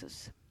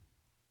 Jesus.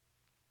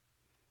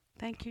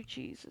 Thank you,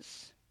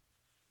 Jesus.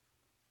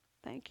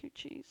 Thank you,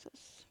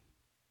 Jesus.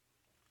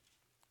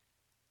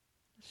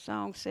 The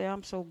song said,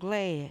 I'm so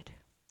glad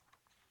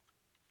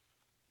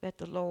that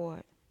the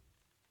Lord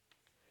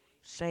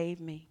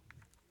saved me.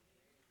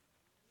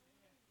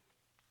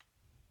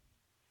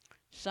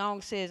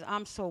 Song says,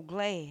 I'm so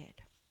glad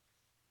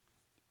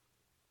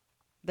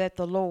that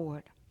the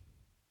Lord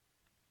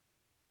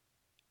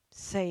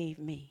saved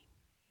me.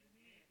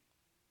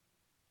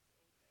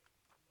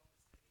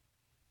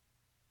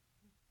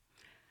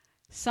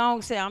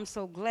 Song said, I'm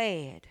so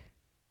glad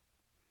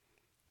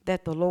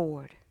that the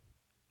Lord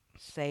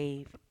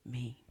saved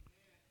me.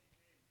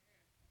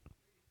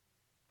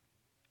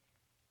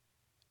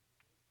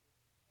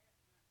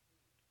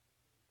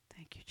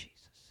 Thank you, Jesus.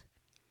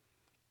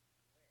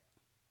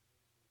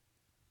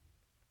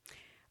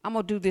 I'm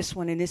going to do this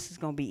one, and this is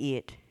going to be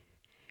it.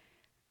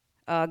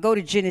 Go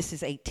to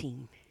Genesis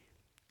 18.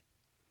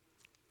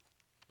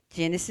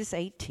 Genesis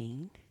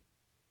 18.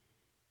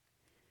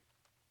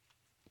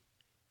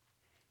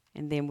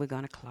 And then we're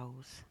going to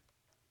close.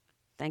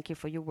 Thank you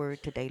for your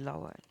word today,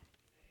 Lord.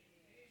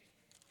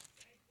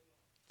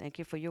 Thank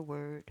you for your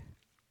word.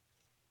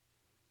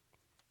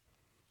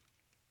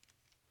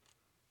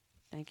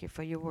 Thank you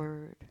for your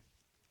word.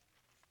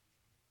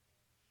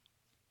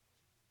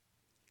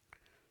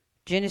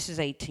 Genesis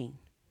 18.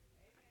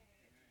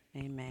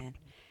 Amen.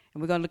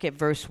 And we're going to look at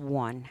verse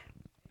 1.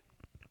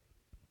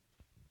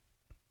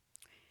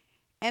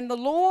 And the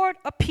Lord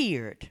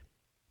appeared.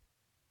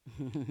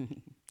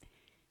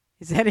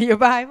 Is that in your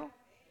Bible?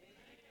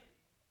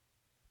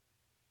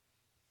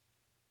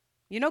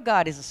 You know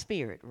God is a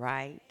spirit,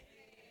 right?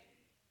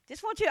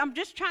 I'm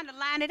just trying to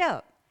line it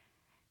up.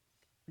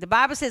 The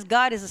Bible says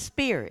God is a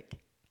spirit.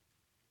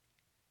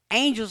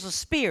 Angels are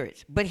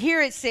spirits. But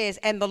here it says,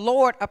 and the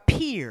Lord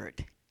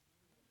appeared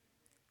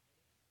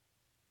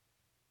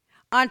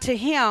unto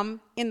him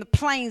in the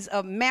plains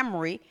of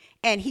Mamre,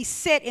 and he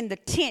sat in the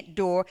tent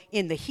door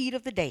in the heat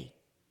of the day.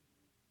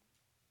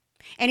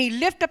 And he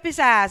lifted up his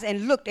eyes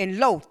and looked, and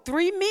lo,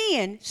 3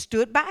 men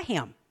stood by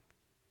him.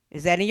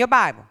 Is that in your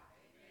Bible?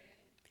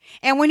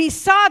 And when he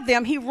saw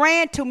them, he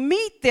ran to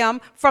meet them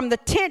from the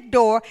tent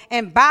door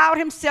and bowed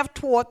himself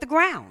toward the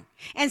ground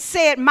and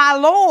said, my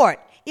Lord,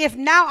 if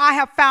now I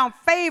have found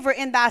favor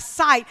in thy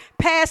sight,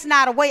 pass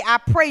not away, I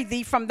pray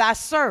thee, from thy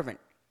servant.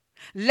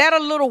 Let a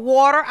little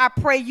water, I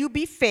pray you,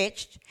 be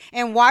fetched,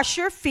 and wash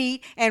your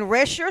feet, and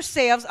rest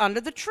yourselves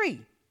under the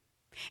tree.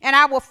 And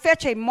I will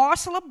fetch a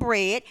morsel of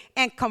bread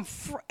and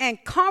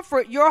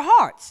comfort your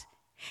hearts.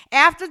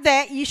 After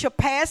that ye shall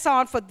pass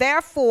on, for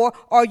therefore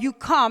are you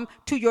come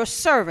to your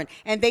servant.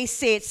 And they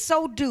said,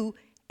 so do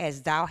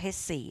as thou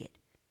hast said.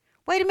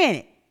 Wait a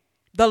minute.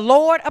 The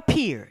Lord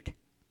appeared.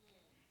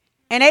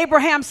 And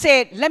Abraham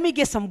said, let me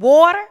get some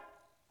water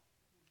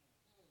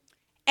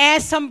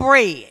and some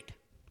bread.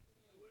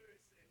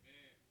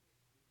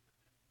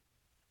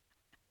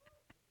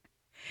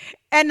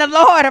 And the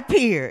Lord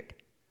appeared.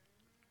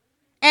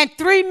 And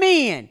 3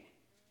 men.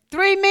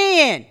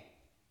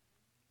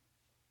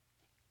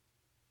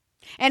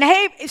 And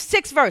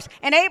 6th verse.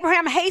 And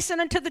Abraham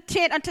hastened unto the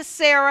tent unto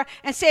Sarah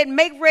and said,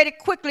 make ready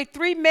quickly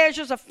 3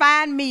 measures of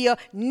fine meal,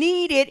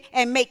 knead it,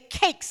 and make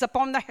cakes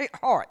upon the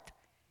hearth.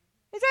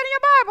 Is that in your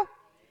Bible?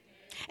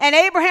 And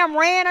Abraham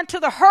ran unto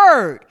the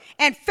herd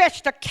and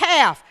fetched a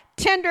calf,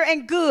 tender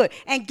and good,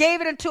 and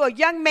gave it unto a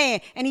young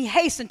man, and he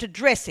hastened to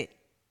dress it.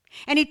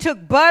 And he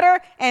took butter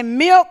and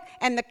milk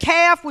and the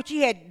calf which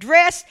he had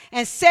dressed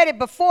and set it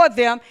before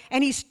them.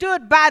 And he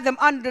stood by them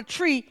under the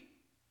tree,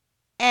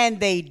 and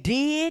they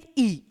did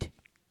eat.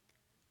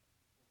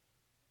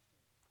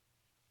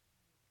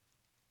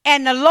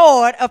 And the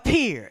Lord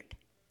appeared.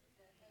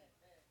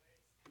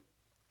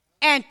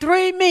 And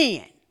 3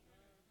 men.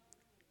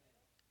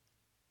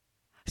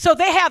 So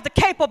they have the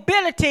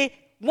capability,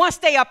 once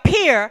they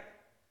appear,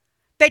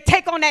 they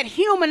take on that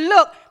human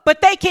look,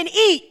 but they can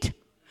eat.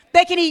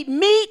 They can eat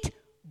meat,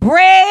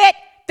 bread,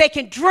 they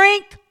can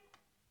drink.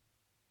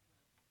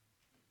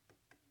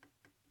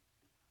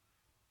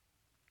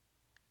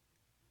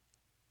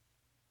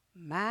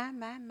 My.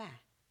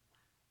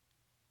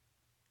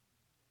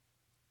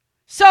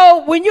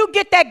 So when you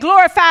get that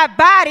glorified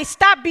body,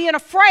 stop being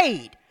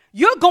afraid.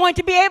 You're going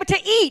to be able to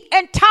eat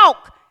and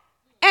talk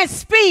and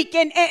speak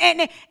and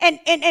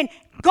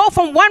go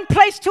from one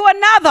place to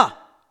another.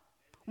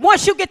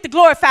 Once you get the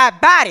glorified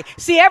body.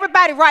 See,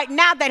 everybody right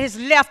now that has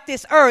left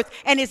this earth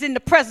and is in the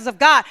presence of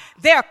God,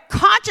 they're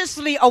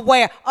consciously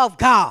aware of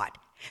God.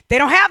 They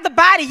don't have the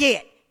body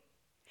yet.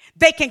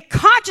 They can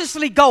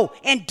consciously go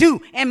and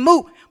do and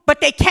move, but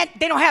they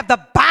don't have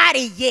the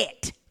body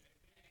yet.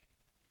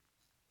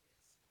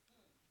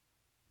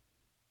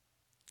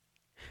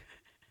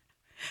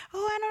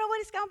 Oh, I don't know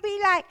what it's going to be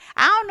like.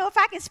 I don't know if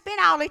I can spend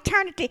all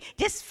eternity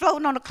just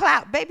floating on a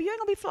cloud. Baby, you ain't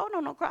going to be floating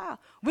on no cloud.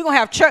 We're going to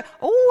have church.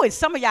 Oh, and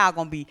some of y'all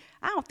going to be,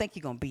 I don't think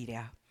you're going to be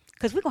there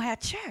because we're going to have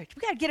church.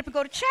 We got to get up and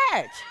go to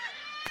church.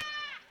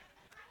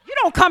 You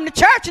don't come to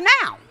church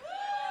now.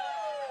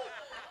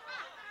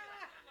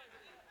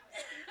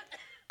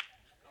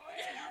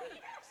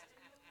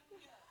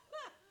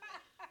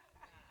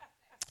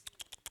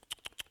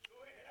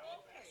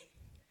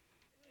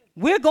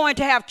 We're going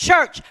to have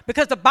church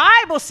because the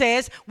Bible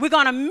says we're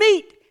going to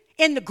meet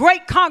in the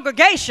great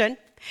congregation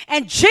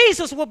and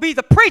Jesus will be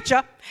the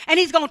preacher and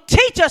he's going to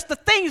teach us the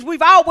things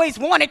we've always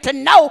wanted to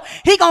know.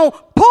 He's going to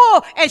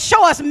pull and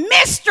show us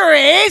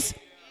mysteries.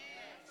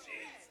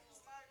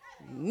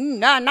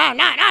 No.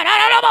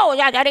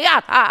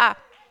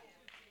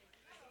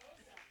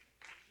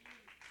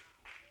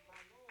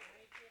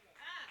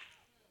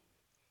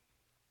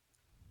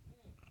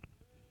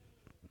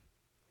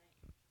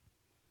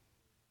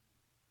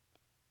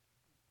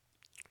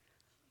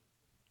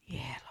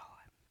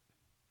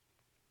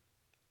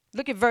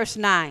 Look at verse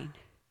 9.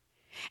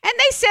 And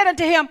they said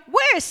unto him,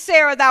 where is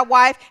Sarah thy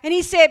wife? And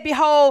he said,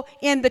 behold,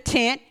 in the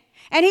tent.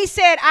 And he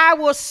said, I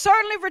will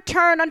certainly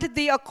return unto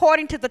thee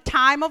according to the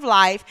time of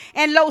life.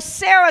 And lo,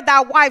 Sarah thy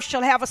wife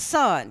shall have a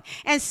son.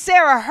 And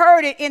Sarah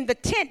heard it in the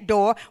tent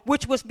door,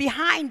 which was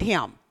behind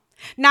him.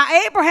 Now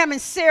Abraham and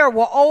Sarah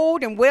were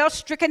old and well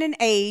stricken in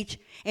age,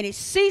 and it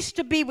ceased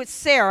to be with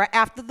Sarah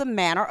after the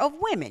manner of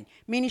women,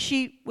 meaning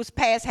she was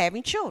past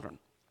having children.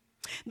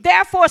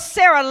 Therefore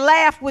Sarah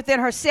laughed within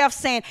herself,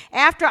 saying,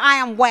 after I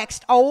am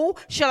waxed old,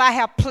 shall I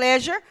have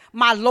pleasure,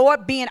 my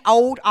Lord being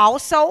old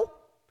also?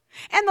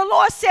 And the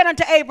Lord said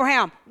unto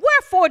Abraham,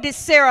 wherefore did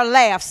Sarah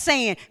laugh,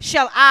 saying,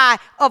 shall I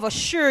of a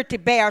surety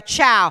bear a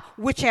child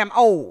which am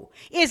old?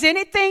 Is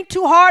anything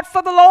too hard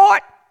for the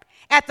Lord?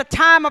 At the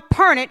time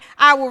appointed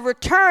I will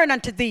return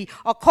unto thee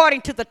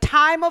according to the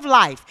time of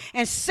life,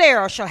 and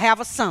Sarah shall have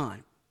a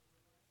son.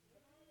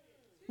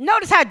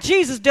 Notice how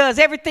Jesus does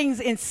everything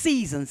in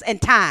seasons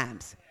and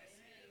times.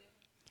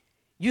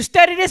 You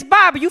study this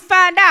Bible, you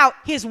find out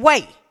his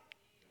way.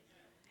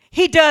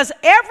 He does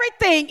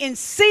everything in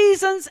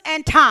seasons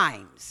and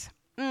times.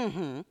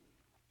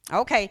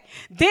 Okay.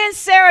 Then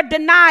Sarah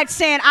denied,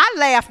 saying, I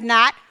laughed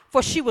not,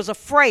 for she was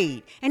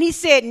afraid. And he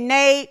said,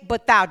 nay,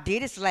 but thou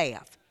didst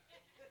laugh.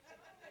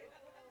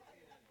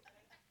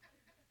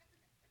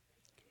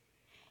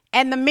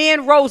 And the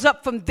men rose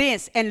up from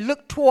thence and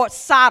looked toward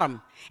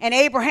Sodom. And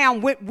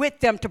Abraham went with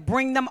them to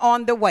bring them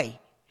on the way.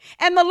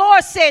 And the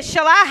Lord said,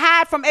 shall I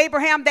hide from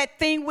Abraham that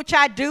thing which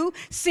I do,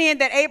 seeing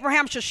that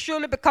Abraham shall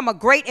surely become a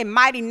great and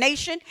mighty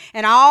nation,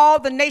 and all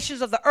the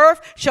nations of the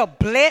earth shall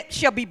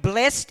be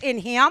blessed in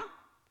him?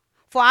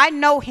 For I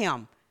know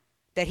him,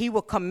 that he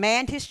will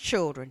command his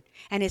children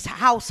and his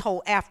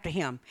household after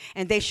him,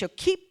 and they shall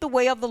keep the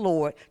way of the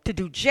Lord to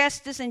do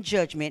justice and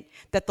judgment,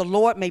 that the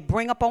Lord may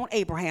bring upon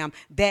Abraham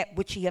that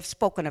which he hath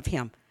spoken of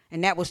him,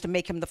 and that was to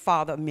make him the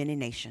father of many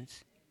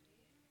nations.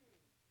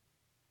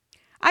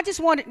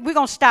 we're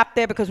going to stop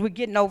there because we're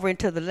getting over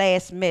into the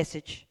last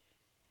message.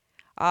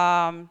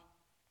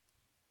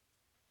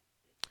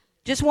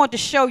 Just want to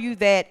show you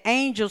that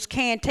angels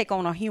can take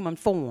on a human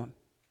form.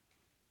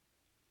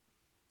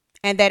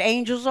 And that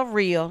angels are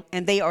real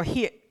and they are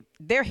here.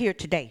 They're here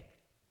today.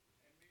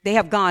 They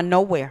have gone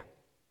nowhere.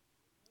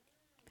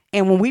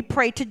 And when we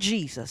pray to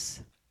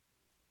Jesus,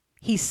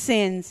 he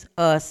sends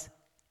us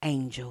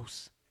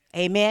angels.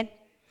 Amen.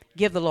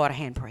 Give the Lord a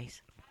hand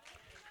praise.